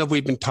how long have we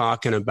been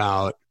talking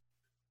about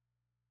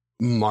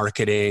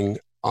marketing,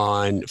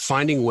 on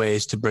finding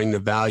ways to bring the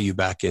value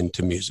back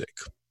into music,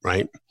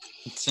 right?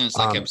 Since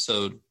like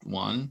episode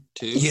 1,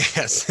 2?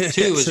 Yes.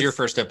 2 was your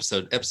first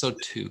episode. Episode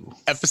 2.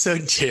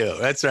 Episode 2.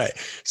 That's right.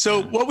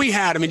 So what we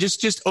had, I mean,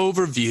 just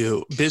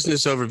overview,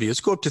 business overview.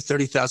 Let's go up to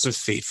 30,000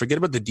 feet. Forget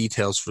about the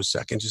details for a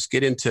second. Just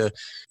get into,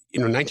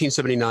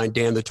 1979,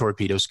 Dan the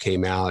Torpedoes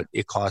came out.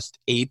 It cost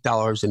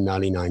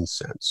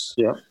 $8.99.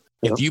 Yeah.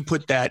 If you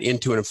put that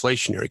into an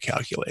inflationary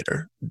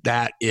calculator,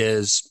 that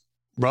is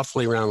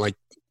roughly around right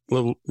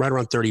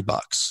around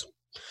 $30.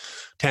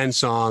 10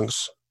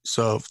 songs.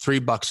 So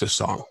 $3 a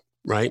song,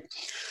 right?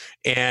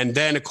 And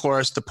then, of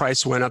course, the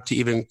price went up to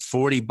even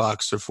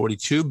 $40 or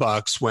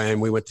 $42 when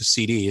we went to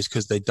CDs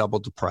because they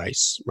doubled the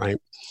price, right?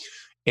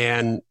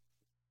 And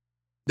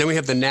then we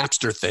have the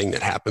Napster thing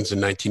that happens in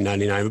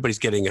 1999. Everybody's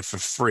getting it for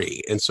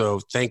free. And so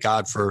thank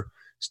God for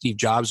Steve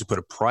Jobs who put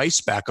a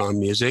price back on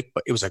music,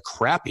 but it was a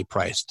crappy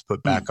price to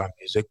put back on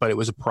music, but it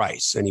was a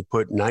price, and he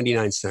put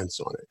 99 cents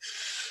on it.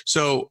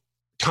 So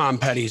Tom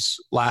Petty's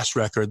last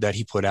record that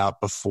he put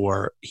out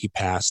before he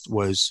passed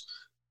was,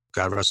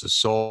 God rest his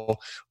soul,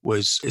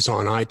 is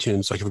on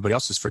iTunes like everybody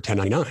else's for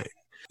 $10.99.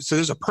 So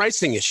there's a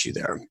pricing issue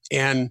there.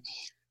 And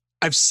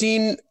I've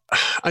seen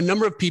a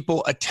number of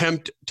people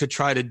attempt to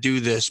try to do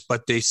this,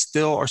 but they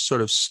still are sort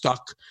of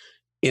stuck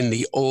in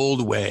the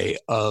old way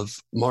of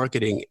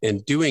marketing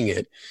and doing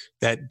it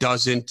that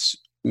doesn't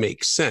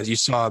make sense. You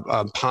saw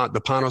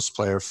the Panos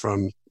player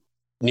from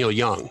Neil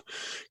Young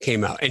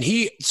came out, and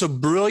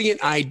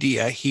brilliant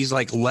idea. He's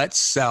like, let's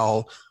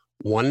sell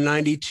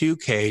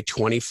 192K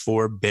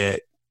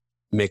 24-bit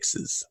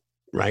mixes,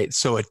 right?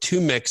 So a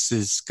 2 mix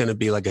is going to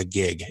be like a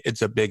gig.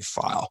 It's a big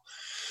file.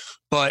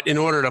 But in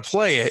order to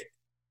play it,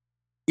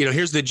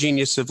 here's the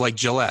genius of like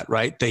Gillette,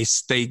 right?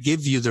 They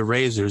give you the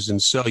razors and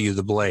sell you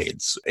the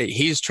blades.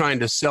 He's trying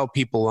to sell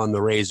people on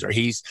the razor.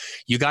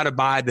 You got to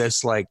buy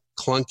this like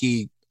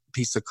clunky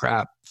piece of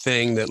crap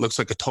thing that looks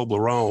like a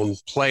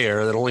Toblerone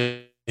player that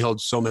only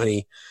held so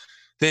many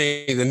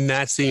things, and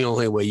that's the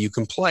only way you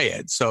can play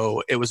it.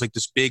 So it was like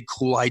this big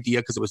cool idea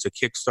because it was a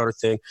Kickstarter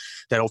thing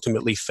that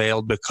ultimately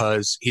failed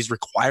because he's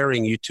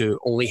requiring you to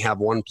only have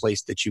one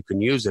place that you can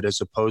use it,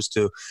 as opposed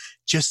to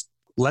just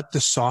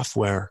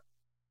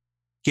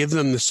give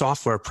them the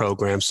software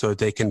program so that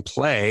they can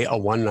play a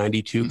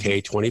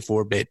 192K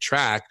 24-bit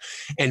track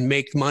and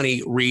make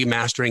money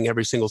remastering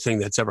every single thing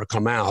that's ever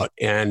come out.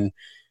 And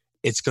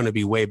it's going to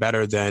be way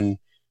better than,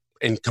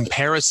 in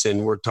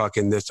comparison, we're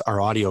talking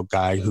our audio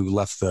guy who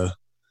left the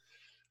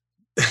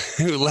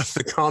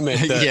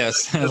comment.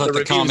 Yes, left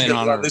the comment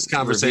on this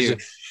conversation.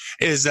 Review.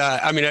 Is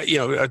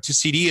to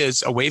CD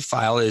is a WAV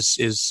file is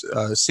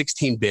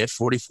 16-bit,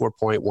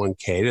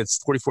 44.1K. That's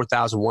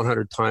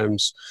 44,100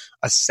 times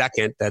a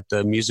second that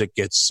the music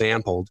gets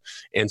sampled,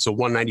 and so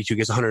 192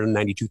 gets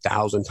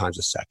 192,000 times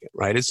a second.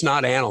 Right? It's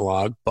not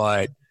analog,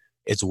 but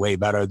it's way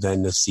better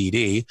than the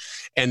CD.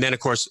 And then, of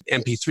course,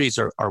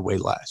 MP3s are way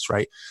less.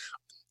 Right?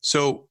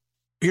 So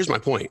here's my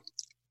point.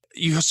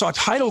 You saw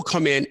Tidal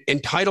come in,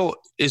 and Tidal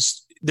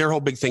their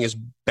whole big thing is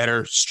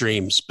better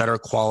streams, better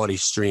quality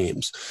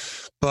streams.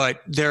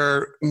 But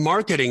they're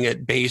marketing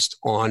it based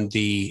on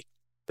the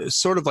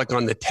sort of like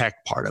on the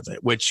tech part of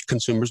it, which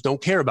consumers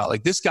don't care about.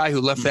 Like this guy who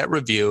left that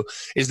review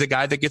is the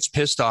guy that gets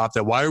pissed off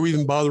that why are we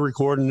even bother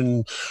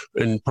recording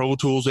in Pro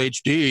Tools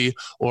HD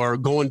or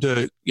going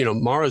to,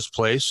 Mara's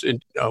place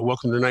and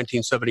Welcome to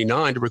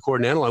 1979 to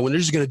record an analog when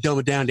they're just going to dumb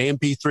it down to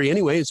MP3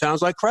 anyway. It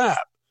sounds like crap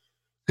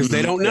because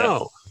they don't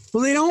know.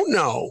 Well, they don't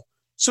know.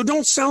 So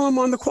don't sell them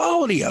on the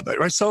quality of it,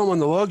 right? Sell them on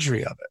the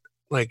luxury of it.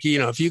 Like,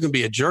 if you can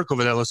be a jerk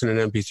over there listening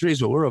to MP3s,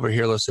 but we're over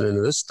here listening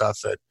to this stuff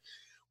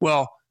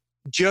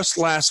just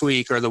last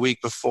week or the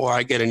week before,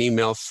 I get an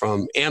email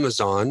from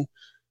Amazon,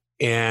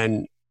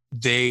 and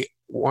they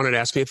wanted to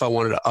ask me if I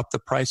wanted to up the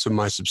price of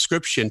my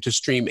subscription to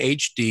stream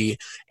HD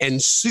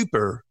and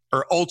super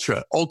or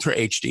ultra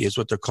HD is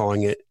what they're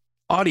calling it,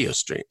 audio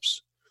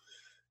streams.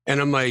 And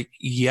I'm like,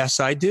 yes,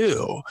 I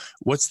do.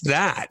 What's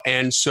that?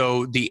 And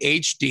so the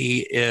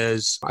HD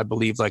is, I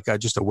believe, like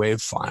just a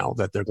WAV file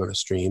that they're going to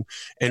stream.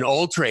 And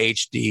Ultra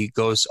HD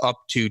goes up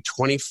to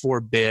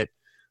 24-bit,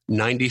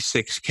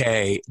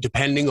 96K,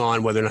 depending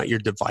on whether or not your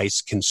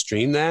device can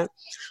stream that.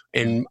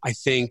 And I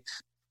think,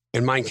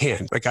 and mine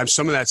can. Like I'm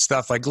some of that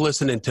stuff, like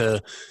listening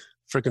to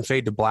freaking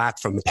Fade to Black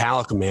from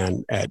Metallica,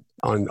 man,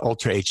 on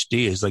Ultra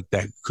HD is like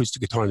that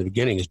acoustic guitar in the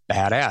beginning is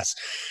badass.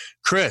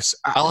 Chris,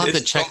 I'll have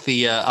to check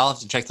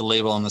the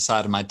label on the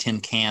side of my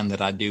tin can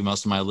that I do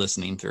most of my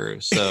listening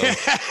through. So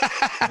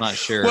I'm not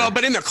sure. Well,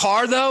 but in the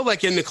car though,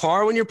 like in the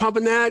car when you're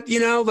pumping that, you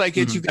know, like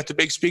it's you got the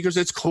big speakers.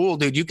 It's cool,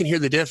 dude. You can hear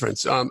the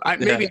difference.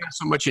 Maybe not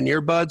so much in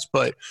earbuds,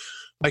 but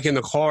like in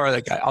the car,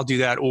 like I'll do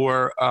that.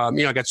 Or I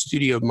got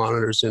studio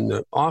monitors in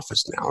the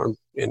office now,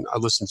 and I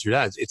listen through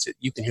that.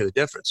 You can hear the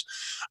difference.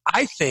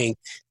 I think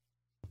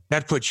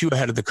that puts you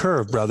ahead of the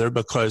curve, brother,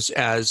 because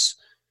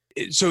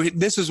so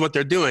this is what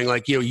they're doing.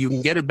 Like, you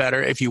can get it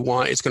better if you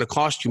want. It's going to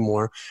cost you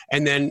more.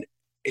 And then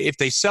if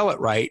they sell it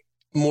right,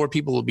 more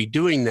people will be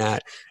doing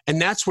that.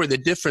 And that's where the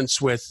difference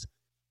with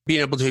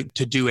being able to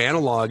do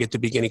analog at the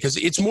beginning, because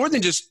it's more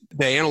than just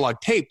the analog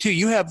tape too.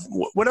 You have,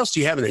 what else do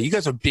you have in there? You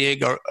guys have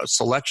a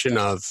selection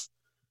of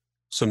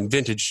some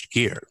vintage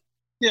gear.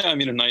 Yeah, I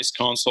mean, a nice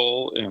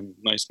console and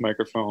nice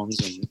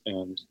microphones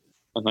and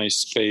a nice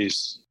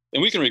space.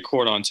 And we can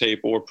record on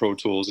tape or Pro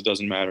Tools. It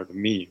doesn't matter to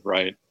me,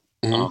 right?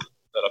 Mm-hmm.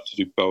 Set up to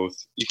do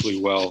both equally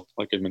well,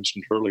 like I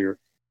mentioned earlier,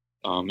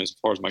 as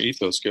far as my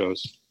ethos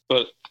goes.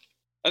 But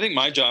I think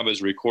my job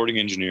as a recording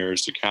engineer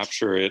is to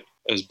capture it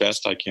as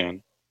best I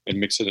can and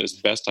mix it as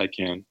best I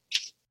can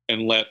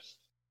and let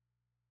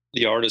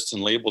the artist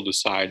and label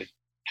decide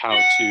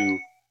how to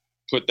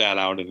put that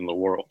out into the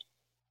world.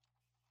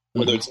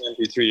 Whether it's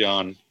MP3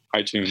 on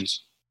iTunes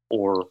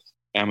or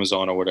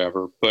Amazon or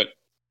whatever. But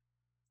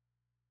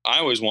I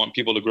always want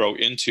people to grow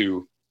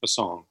into a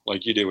song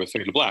like you did with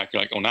Fade to Black.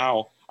 You're like, oh,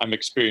 now I'm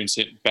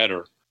experiencing it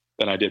better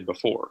than I did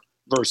before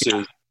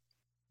versus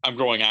I'm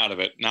growing out of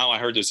it. Now I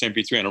heard this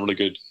MP3 on a really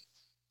good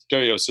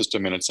stereo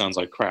system and it sounds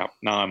like crap.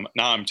 Now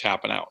I'm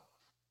tapping out.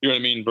 You know what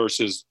I mean?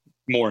 Versus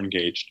more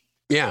engaged.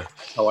 Yeah.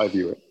 That's how I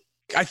view it.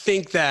 I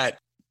think that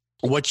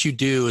what you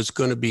do is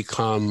going to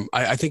become,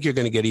 I think you're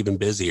going to get even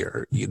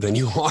busier than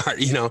you are,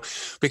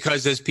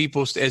 because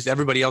as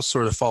everybody else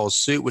sort of follows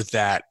suit with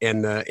that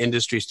and the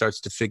industry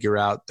starts to figure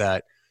out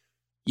that,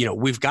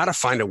 we've got to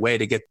find a way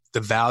to get the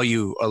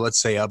value,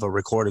 let's say, of a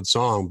recorded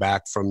song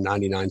back from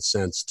 99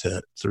 cents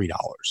to $3.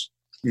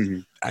 Mm-hmm.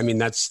 I mean,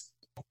 it's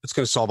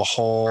going to solve a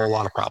whole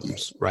lot of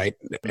problems, right?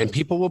 And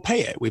people will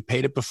pay it. We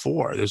paid it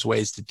before. There's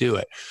ways to do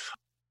it.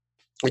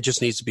 It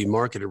just needs to be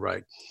marketed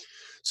right.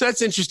 So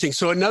that's interesting.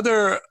 So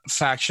another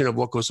faction of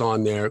what goes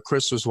on there,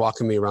 Chris was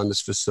walking me around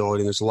this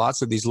facility, and there's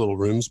lots of these little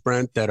rooms,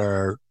 Brent, that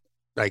are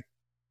like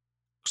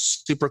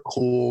super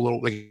cool.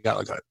 They got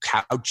like a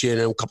couch in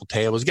them, a couple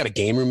tables. You got a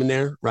game room in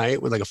there,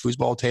 right? With like a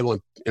foosball table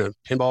and a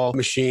pinball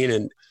machine.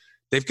 And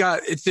there's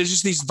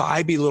just these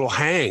vibey little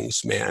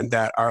hangs, man,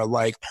 that are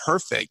like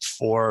perfect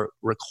for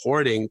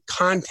recording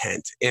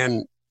content.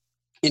 And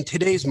in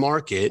today's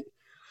market,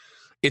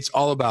 it's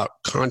all about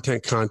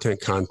content.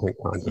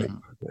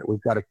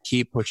 We've got to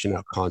keep pushing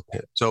out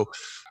content. So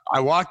I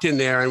walked in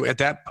there,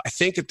 and I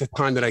think at the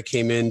time that I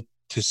came in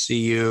to see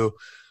you,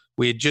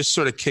 we had just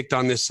sort of kicked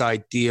on this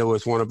idea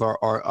with one of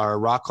our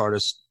rock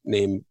artists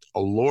named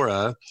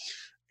Alora,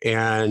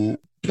 and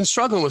been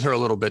struggling with her a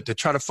little bit to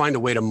try to find a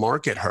way to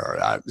market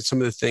her. Some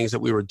of the things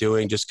that we were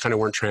doing just kind of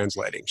weren't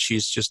translating.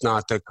 She's just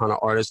not the kind of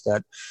artist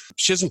that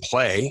she doesn't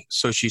play.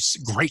 So she's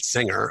a great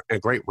singer and a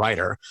great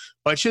writer,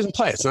 but she doesn't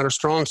play. It's not her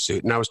strong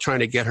suit. And I was trying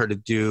to get her to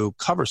do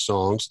cover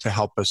songs to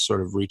help us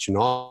sort of reach an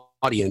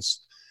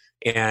audience.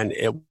 And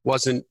it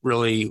wasn't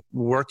really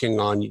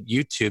working on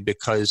YouTube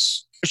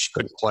because she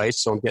couldn't play.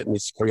 So I'm getting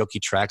these karaoke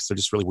tracks. They're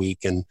just really weak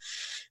and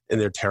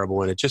they're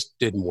terrible. And it just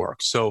didn't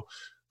work. So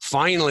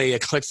finally,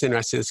 it clicks in.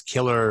 I see this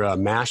killer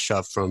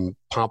mashup from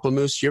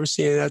Pomplamoose. You ever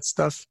see any of that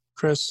stuff,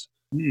 Chris?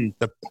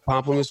 The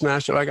Pomplamoose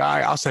mashup? Like,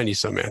 I'll send you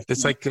some, man.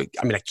 It's like,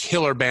 a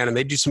killer band, and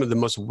they do some of the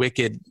most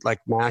wicked, like,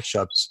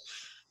 mashups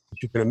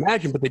you can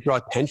imagine, but they draw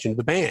attention to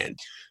the band.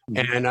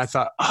 And I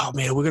thought, oh,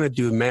 man, we're going to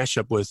do a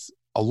mashup with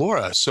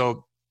Alora.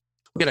 So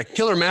we got a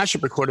killer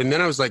mashup recorded, and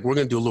then I was like, we're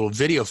going to do a little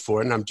video for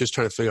it, and I'm just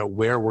trying to figure out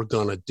where we're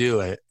going to do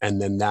it. And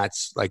then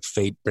that's like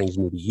fate brings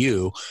me to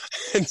you.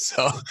 And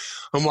so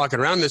I'm walking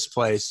around this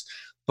place.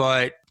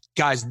 But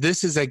guys,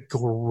 this is a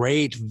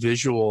great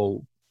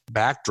visual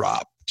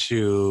backdrop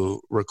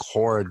to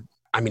record,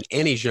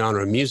 any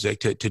genre of music,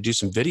 to do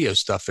some video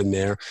stuff in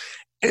there.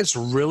 And it's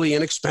really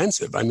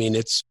inexpensive.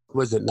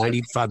 Was it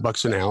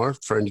 $95 an hour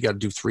and you got to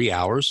do 3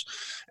 hours,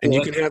 and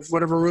you can have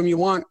whatever room you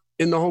want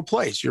in the whole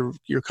place.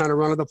 You're kind of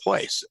running the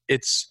place.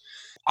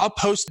 I'll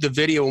post the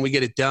video when we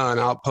get it done.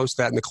 I'll post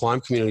that in the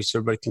Climb community so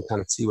everybody can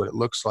kind of see what it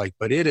looks like.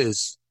 But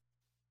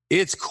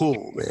it's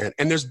cool, man.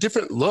 And there's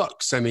different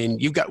looks. I mean,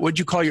 you've got, what'd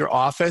you call your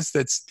office?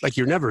 That's like,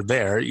 you're never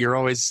there. You're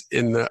always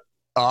in the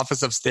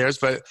office upstairs,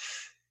 but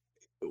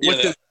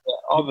the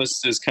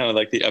office is kind of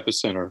like the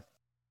epicenter.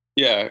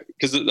 Yeah.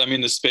 Cause I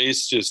mean, the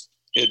space just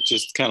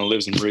kind of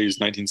lives and breathes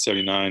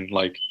 1979,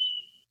 like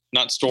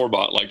not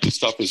store-bought, like the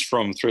stuff is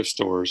from thrift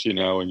stores, you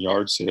know, and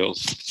yard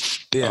sales.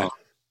 Yeah.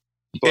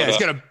 But, it's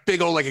got a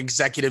big old like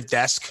executive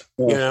desk,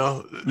 you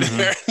know.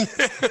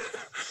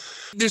 Mm-hmm.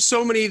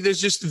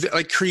 There's just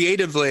like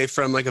creatively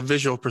from like a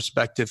visual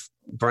perspective,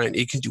 Brent,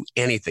 you can do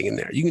anything in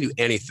there. You can do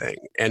anything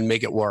and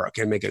make it work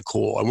and make it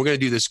cool. And we're going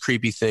to do this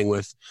creepy thing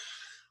with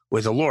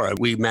Allura.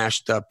 We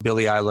mashed up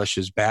Billie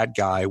Eilish's Bad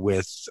Guy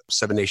with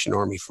Seven Nation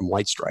Army from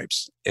White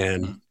Stripes.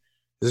 And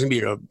this is going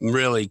to be a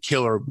really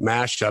killer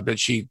mashup. And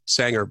she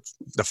sang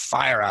the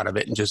fire out of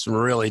it and just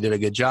really did a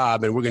good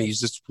job. And we're going to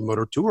use this to promote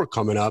our tour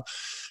coming up.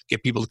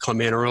 Get people to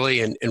come in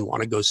early and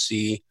want to go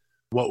see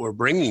what we're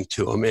bringing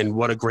to them, and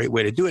what a great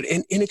way to do it,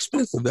 and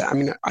inexpensive. I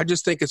mean, I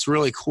just think it's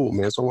really cool,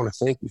 man. So I want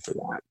to thank you for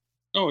that.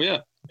 Oh yeah,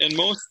 and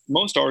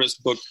most artists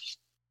book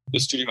the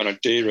studio on a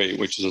day rate,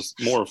 which is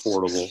more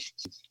affordable,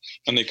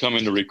 and they come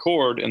in to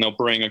record, and they'll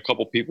bring a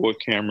couple people with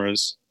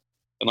cameras,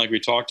 and like we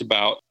talked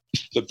about,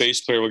 the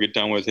bass player will get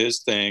done with his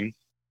thing,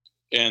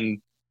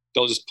 and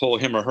they'll just pull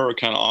him or her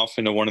kind of off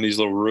into one of these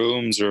little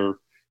rooms or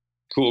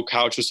cool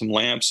couch with some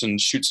lamps and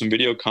shoot some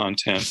video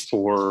content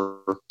for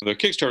the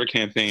Kickstarter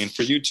campaign,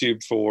 for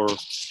YouTube, for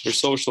their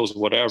socials,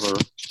 whatever.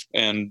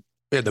 And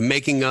the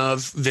making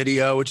of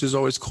video, which is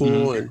always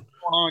cool. And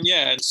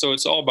and so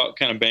it's all about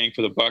kind of bang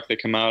for the buck. They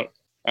come out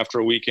after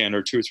a weekend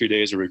or 2 or 3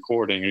 days of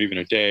recording, or even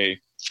a day,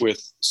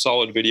 with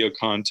solid video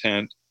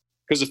content.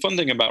 Because the fun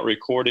thing about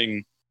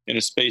recording in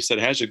a space that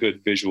has a good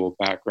visual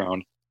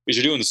background is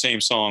you're doing the same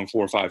song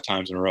 4 or 5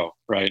 times in a row,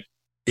 right?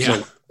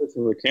 Yeah.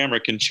 So the camera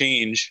can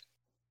change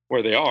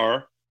where they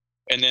are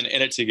and then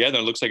edit together.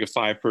 It looks like a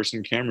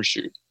 5-person camera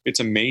shoot. It's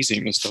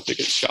amazing the stuff that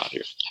gets shot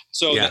here.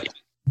 So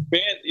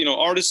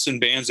artists and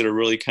bands that are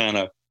really kind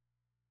of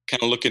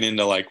looking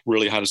into like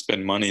really how to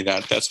spend money,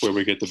 that's where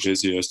we get the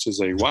busiest, to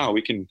say, wow,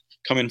 we can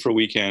come in for a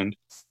weekend,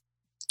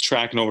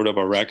 track an overdub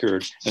a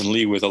record, and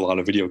leave with a lot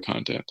of video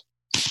content,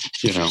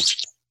 you know,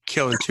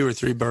 killing 2 or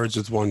 3 birds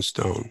with one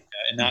stone.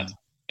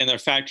 And they're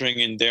factoring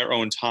in their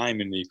own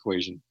time in the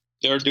equation.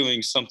 They're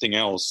doing something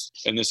else,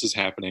 and this is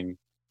happening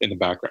in the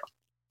background.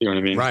 You know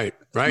what I mean? Right.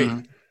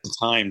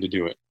 Mm-hmm. Time to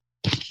do it.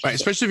 Right.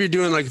 Especially if you're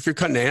doing, like, if you're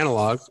cutting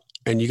analog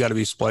and you got to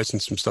be splicing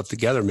some stuff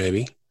together,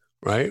 maybe,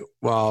 right?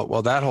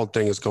 While that whole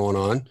thing is going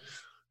on,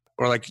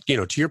 or like, you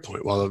know, to your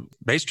point, while the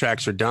bass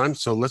tracks are done,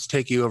 so let's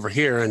take you over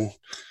here, and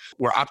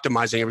we're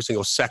optimizing every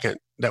single second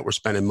that we're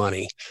spending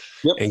money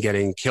and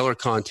getting killer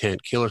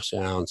content, killer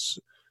sounds,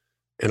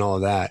 and all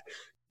of that.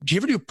 Do you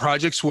ever do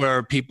projects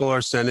where people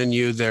are sending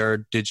you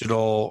their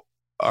digital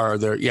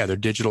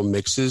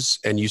mixes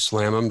and you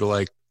slam them to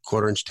like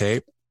 1/4-inch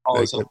tape?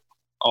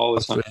 All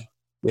the time.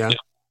 Yeah.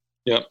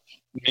 Yep.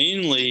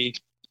 Mainly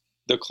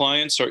the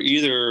clients are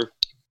either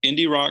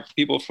indie rock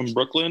people from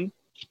Brooklyn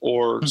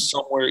or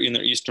somewhere in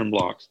their Eastern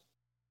Bloc.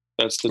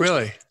 That's the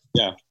really?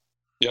 Yeah.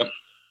 Yep.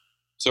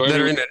 So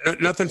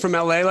nothing from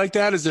LA like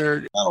that? Is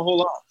there? Not a whole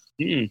lot.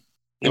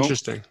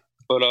 Interesting.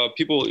 But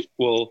people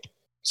will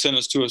send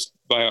us to us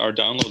by our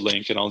download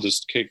link, and I'll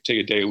just take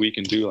a day a week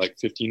and do like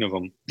 15 of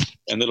them.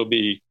 And it'll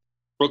be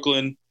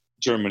Brooklyn,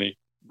 Germany,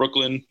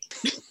 Brooklyn,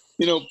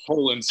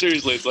 Poland.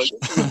 Seriously, it's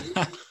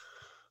like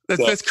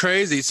that's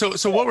crazy.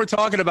 So what we're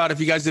talking about, if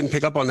you guys didn't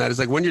pick up on that, is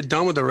like when you're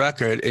done with the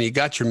record and you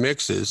got your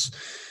mixes,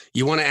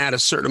 you want to add a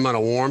certain amount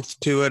of warmth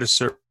to it, a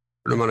certain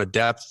amount of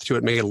depth to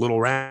it, make it a little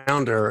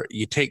rounder.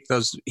 You take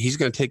those, he's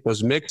going to take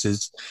those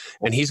mixes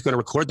and he's going to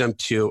record them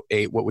to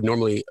what would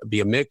normally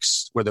be a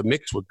mix, where the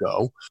mix would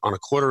go on a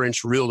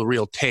 1/4-inch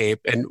reel-to-reel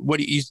tape. And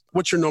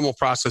what's your normal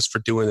process for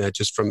doing that,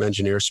 just from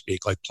engineer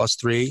speak? Like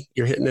 +3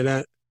 you're hitting it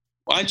at?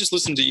 Well, I just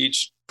listen to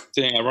each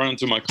thing. I run them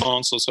through my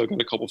console, so I've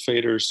got a couple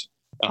faders.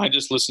 I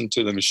just listen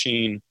to the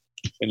machine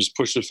and just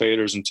push the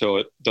faders until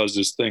it does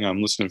this thing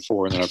I'm listening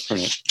for, and then I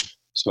print it.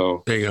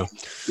 So there you go.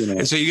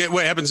 And so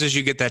what happens is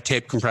you get that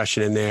tape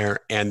compression in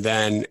there, and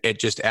then it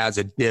just adds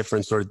a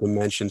different sort of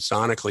dimension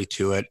sonically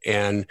to it.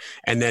 And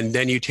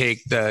then you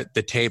take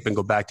the tape and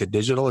go back to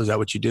digital. Is that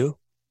what you do?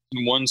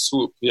 In one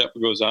swoop. Yep.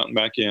 It goes out and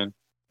back in.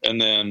 And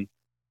then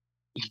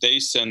they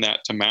send that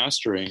to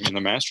mastering, and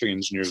the mastering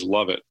engineers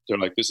love it. They're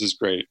like, this is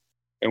great.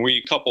 And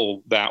we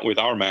couple that with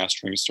our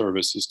mastering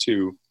services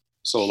too.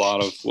 So a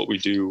lot of what we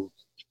do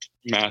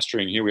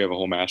mastering here, we have a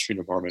whole mastering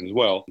department as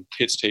well.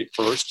 Hits tape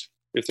first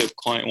if the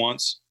client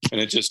wants, and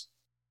it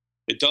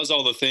does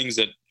all the things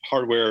that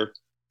hardware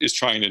is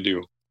trying to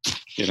do,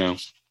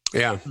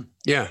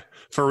 Yeah,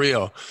 for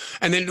real.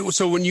 And then,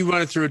 so when you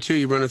run it through too,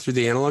 you run it through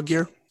the analog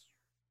gear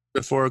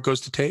before it goes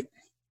to tape?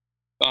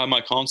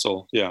 My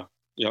console, yeah.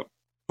 Yep.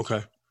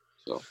 Okay.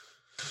 So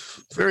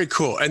very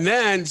cool. And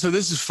then, so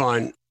this is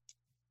fun.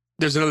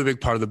 There's another big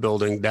part of the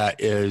building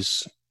that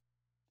is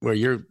where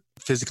you're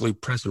physically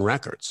pressing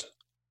records.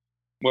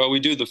 Well, we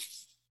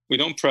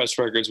don't press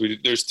records.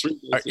 There's three.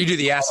 You do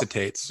the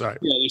acetates. Sorry.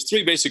 Yeah, there's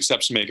three basic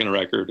steps to making a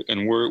record,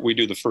 and we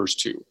do the first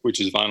two, which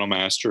is vinyl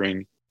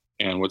mastering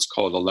and what's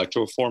called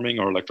electroforming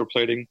or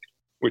electroplating,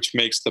 which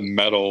makes the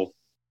metal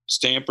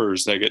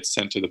stampers that get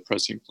sent to the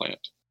pressing plant.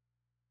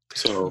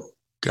 So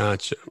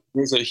gotcha.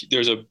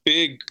 There's a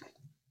big,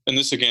 and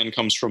this again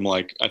comes from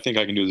I think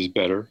I can do this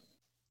better.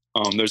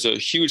 There's a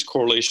huge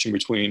correlation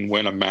between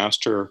when a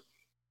master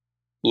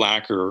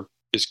lacquer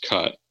is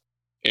cut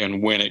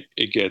and when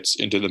it gets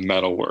into the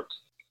metal work.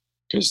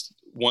 Because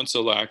once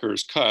the lacquer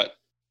is cut,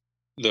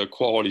 the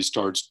quality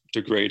starts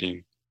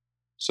degrading.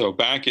 So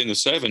back in the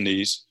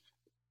 70s,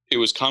 it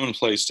was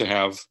commonplace to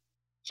have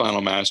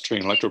vinyl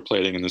mastering,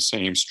 electroplating in the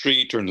same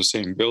street or in the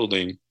same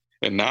building.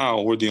 And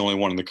now we're the only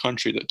one in the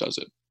country that does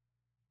it.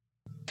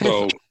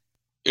 So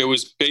it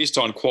was based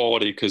on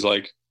quality because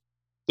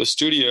the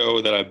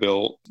studio that I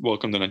built,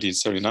 Welcome to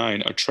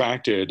 1979,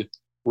 attracted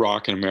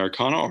rock and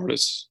Americana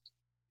artists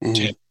 10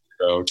 years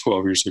ago,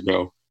 12 years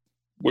ago,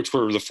 which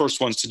were the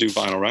first ones to do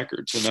vinyl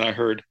records. And then I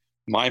heard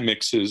my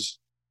mixes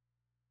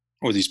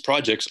or these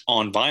projects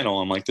on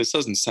vinyl. I'm like, this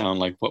doesn't sound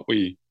like what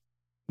we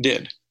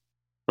did,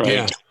 right?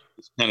 Yeah.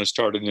 It kind of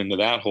started into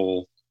that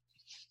whole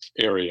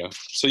area.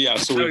 So yeah,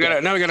 so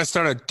now we got to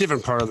start a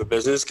different part of the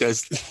business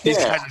because these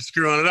guys are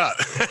screwing it up.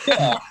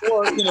 Yeah,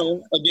 or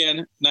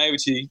again,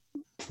 naivety.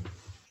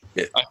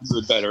 I can do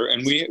it better,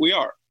 and we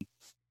are.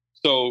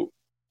 So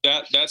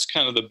that's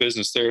kind of the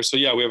business there. So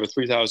yeah, we have a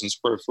 3,000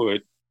 square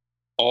foot,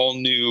 all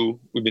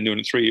new. We've been doing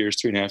it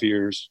 3.5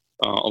 years.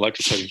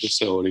 Electroplating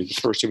facility, the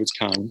first of its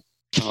kind.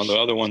 The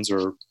other ones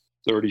are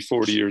 30,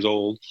 40 years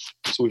old.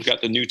 So we've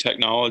got the new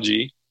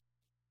technology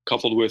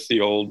coupled with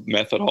the old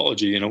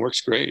methodology, and it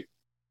works great.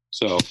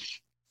 So,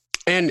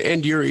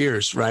 and your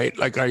ears, right?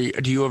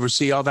 Do you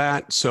oversee all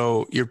that?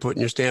 So you're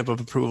putting your stamp of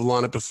approval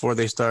on it before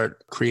they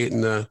start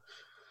doing the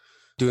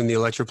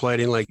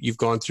electroplating. You've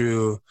gone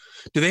through.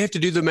 Do they have to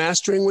do the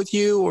mastering with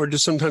you, or do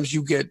sometimes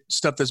you get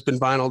stuff that's been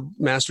vinyl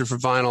mastered for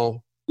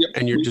vinyl,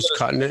 and you're just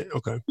cutting it?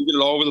 Okay, we get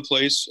it all over the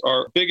place.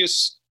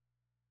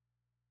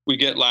 We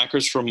get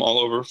lacquers from all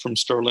over, from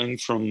Sterling,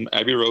 from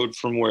Abbey Road,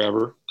 from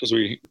wherever, because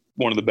we're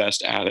one of the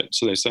best at it.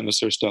 So they send us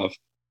their stuff.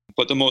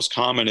 But the most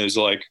common is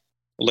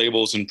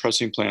labels and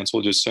pressing plants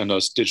will just send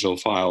us digital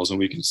files and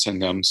we can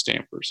send them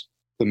stampers,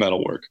 the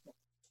metal work.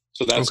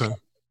 So that's the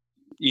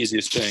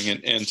easiest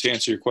thing. And to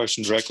answer your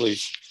question directly,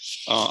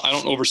 I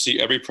don't oversee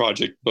every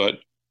project, but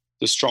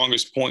the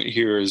strongest point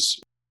here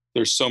is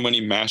there's so many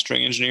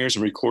mastering engineers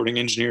and recording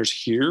engineers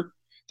here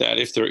that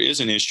if there is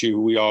an issue,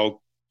 we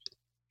all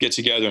get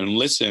together and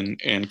listen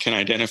and can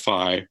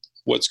identify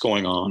what's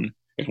going on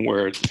and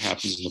where it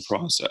happens in the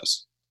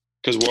process.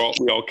 Because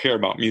we all care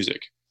about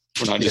music.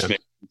 We're not just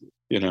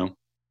making,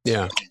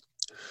 Yeah.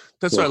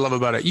 That's what I love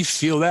about it. You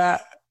feel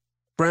that,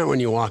 Brent, when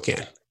you walk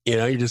in.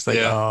 You're just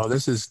oh,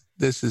 this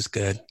is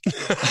good.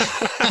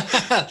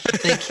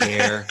 They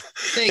care.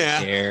 They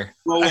care.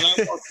 Well, when I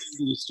walked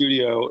into the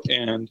studio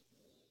and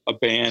a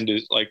band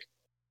is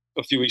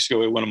a few weeks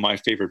ago, one of my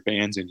favorite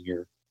bands in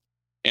here.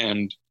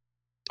 And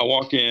I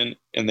walk in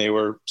and they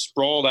were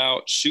sprawled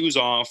out, shoes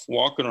off,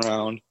 walking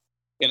around.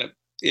 And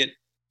it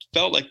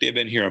felt like they'd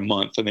been here a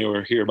month and they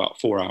were here about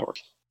 4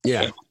 hours.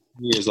 Yeah. And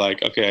he is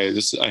okay,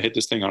 I hit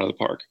this thing out of the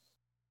park.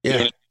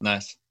 Yeah.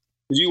 Nice.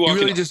 You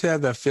really just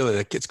have that feeling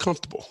that it's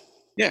comfortable.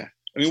 Yeah.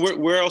 I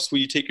mean, where else will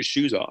you take your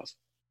shoes off?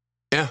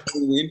 Yeah.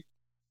 You know what I mean?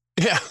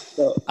 Yeah.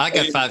 So, I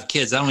got 5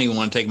 kids. I don't even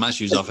want to take my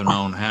shoes off in my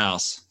own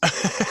house.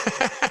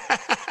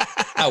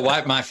 I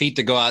wipe my feet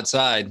to go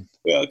outside.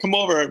 Yeah, come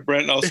over,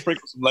 Brent, and I'll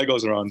sprinkle some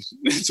Legos around.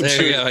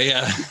 There you go.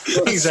 Yeah.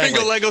 Exactly.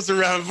 Sprinkle Legos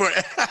around for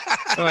it.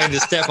 I need to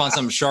step on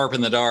something sharp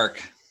in the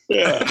dark.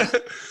 Yeah.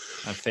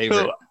 My favorite.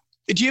 So,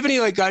 do you have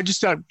any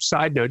just a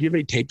side note? Do you have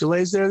any tape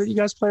delays there that you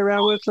guys play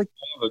around with?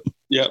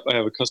 I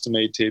have a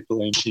custom-made tape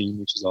delay machine,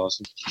 which is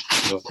awesome.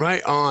 So.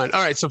 Right on.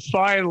 All right, so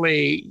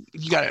finally,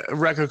 you got a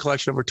record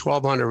collection over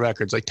 1,200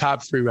 records.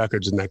 Top 3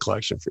 records in that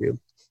collection for you.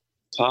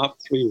 Top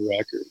 3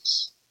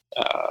 records.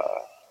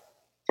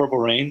 Purple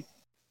Rain.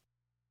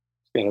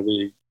 It's gotta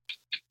be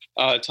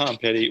Tom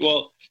Petty.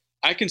 Well,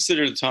 I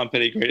consider the Tom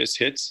Petty Greatest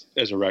Hits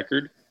as a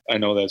record. I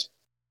know that's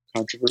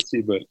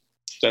controversy, but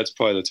that's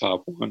probably the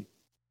top one.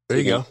 There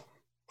you go.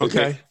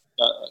 Okay.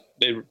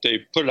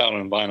 They put it out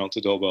on vinyl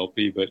to Dolby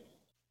LP, but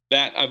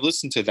that I've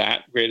listened to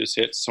that Greatest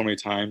Hits so many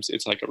times.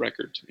 It's like a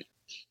record to me.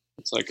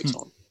 It's like its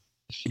own.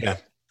 Yeah.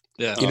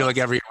 Yeah.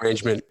 Every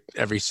arrangement,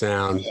 every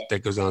sound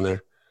that goes on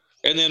there.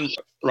 And then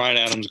Ryan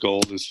Adams'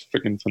 Gold is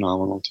freaking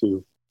phenomenal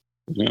too.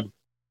 Yeah.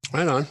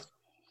 Right on.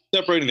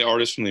 Separating the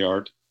artist from the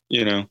art.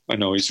 I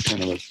know he's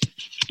kind of a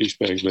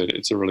douchebag, but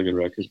it's a really good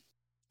record.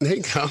 There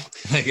you go.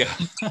 There you go.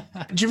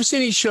 Did you ever see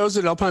any shows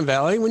at Alpine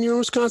Valley when you were in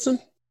Wisconsin?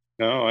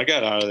 No, I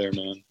got out of there,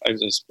 man. I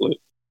just split.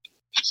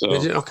 So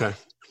Did you? Okay.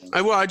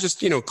 I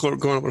just,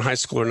 growing up in high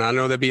school, and I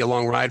know that'd be a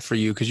long ride for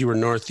you because you were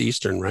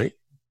Northeastern, right?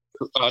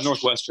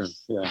 Northwestern,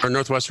 yeah. Or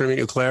Northwestern,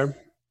 Eau Claire?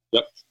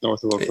 Yep,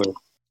 north of Eau Claire.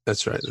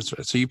 That's right.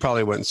 So you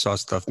probably went and saw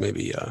stuff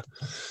maybe.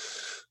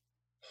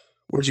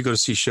 Where'd you go to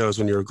see shows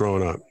when you were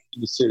growing up?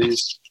 In the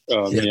cities.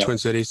 Twin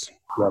Cities.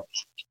 Yep.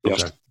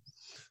 Okay.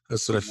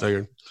 That's what I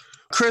figured.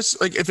 Chris,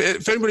 like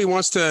if anybody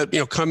wants to,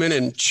 come in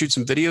and shoot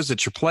some videos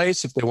at your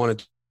place, if they want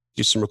to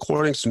do some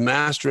recording, some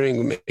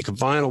mastering, make a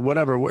vinyl,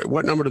 whatever,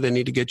 what number do they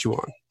need to get you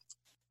on?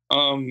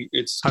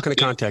 How can they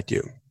contact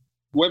you?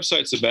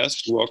 Website's the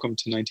best. Welcome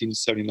to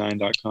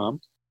 1979.com.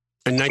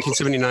 And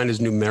 1979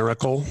 is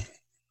numerical?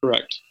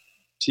 Correct.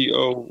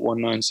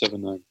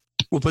 TO1979.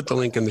 We'll put the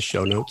link in the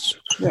show notes.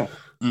 Yeah.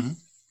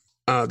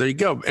 Mm-hmm. There you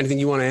go. Anything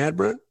you want to add,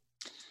 Brent?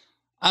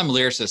 I'm a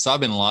lyricist, so I've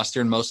been lost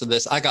during most of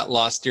this. I got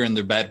lost during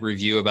the bad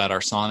review about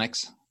our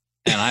Sonics,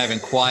 and I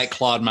haven't quite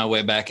clawed my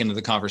way back into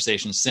the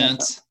conversation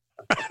since.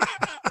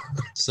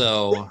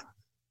 So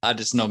I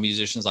just know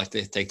musicians like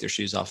to take their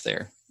shoes off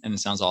there, and it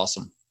sounds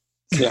awesome.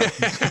 Yeah.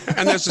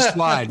 And there's a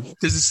slide.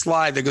 There's a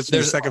slide that goes from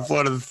the second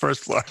floor to the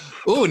first floor.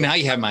 Ooh, now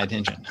you have my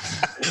attention.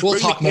 We'll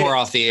talk more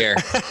off the air.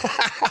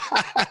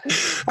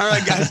 All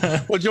right, guys.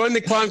 Well, join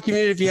the climb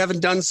community if you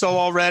haven't done so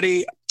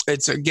already.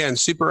 It's, again,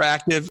 super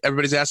active.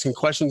 Everybody's asking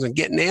questions and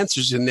getting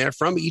answers in there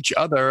from each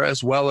other,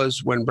 as well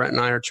as when Brent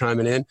and I are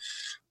chiming in.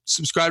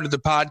 Subscribe to the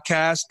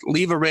podcast.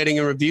 Leave a rating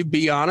and review.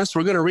 Be honest.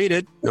 We're going to read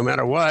it no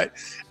matter what.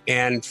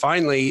 And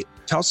finally,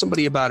 tell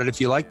somebody about it. If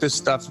you like this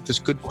stuff, if there's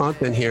good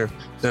content here,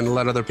 then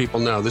let other people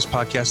know. This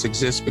podcast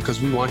exists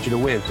because we want you to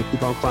win. So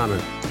keep on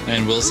climbing.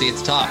 And we'll see you at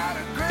the top.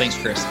 Thanks,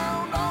 Chris.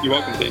 You're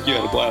welcome. Thank you. I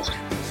had a blast.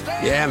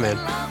 Yeah,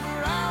 man.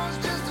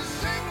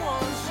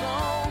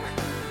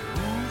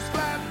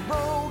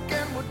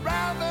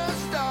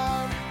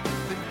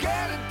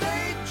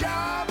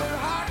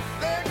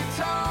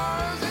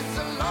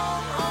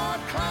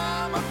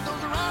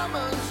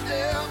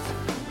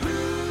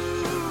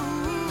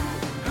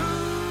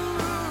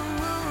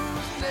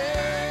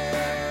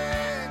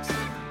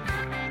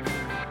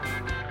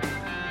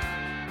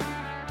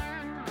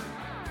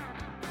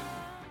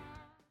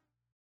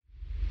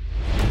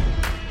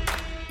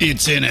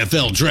 It's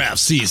NFL draft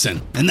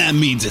season, and that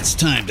means it's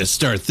time to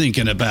start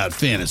thinking about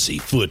fantasy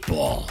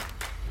football.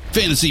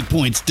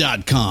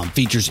 FantasyPoints.com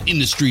features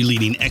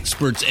industry-leading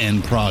experts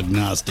and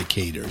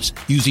prognosticators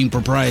using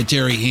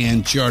proprietary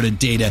hand-charted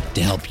data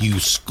to help you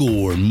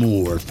score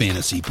more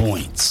fantasy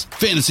points.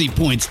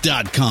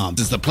 FantasyPoints.com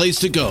is the place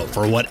to go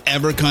for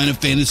whatever kind of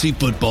fantasy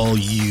football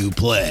you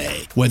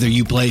play. Whether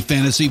you play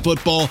fantasy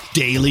football,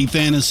 daily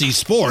fantasy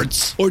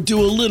sports, or do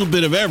a little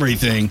bit of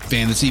everything,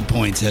 Fantasy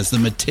Points has the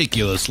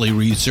meticulously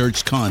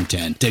researched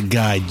content to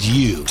guide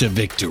you to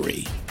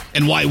victory.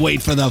 And why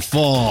wait for the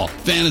fall?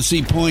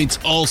 Fantasy Points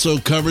also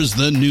covers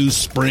the new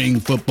spring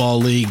football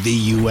league,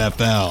 the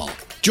UFL.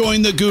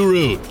 Join the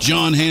guru,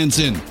 John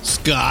Hansen,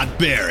 Scott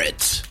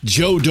Barrett,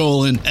 Joe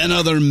Dolan, and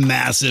other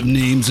massive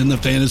names in the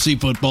fantasy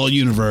football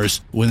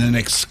universe with an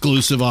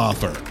exclusive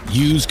offer.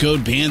 Use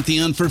code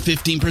Pantheon for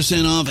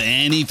 15% off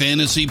any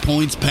Fantasy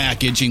Points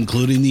package,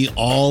 including the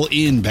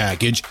all-in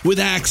package,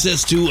 with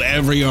access to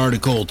every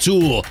article,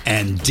 tool,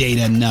 and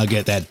data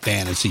nugget that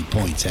Fantasy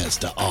Points has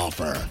to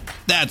offer.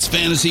 That's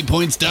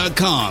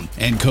FantasyPoints.com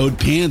and code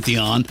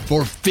Pantheon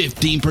for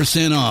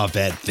 15% off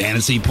at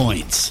Fantasy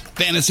Points.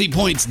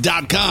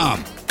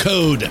 FantasyPoints.com,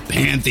 code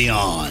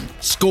Pantheon.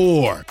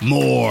 Score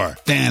more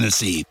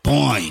fantasy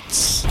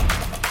points.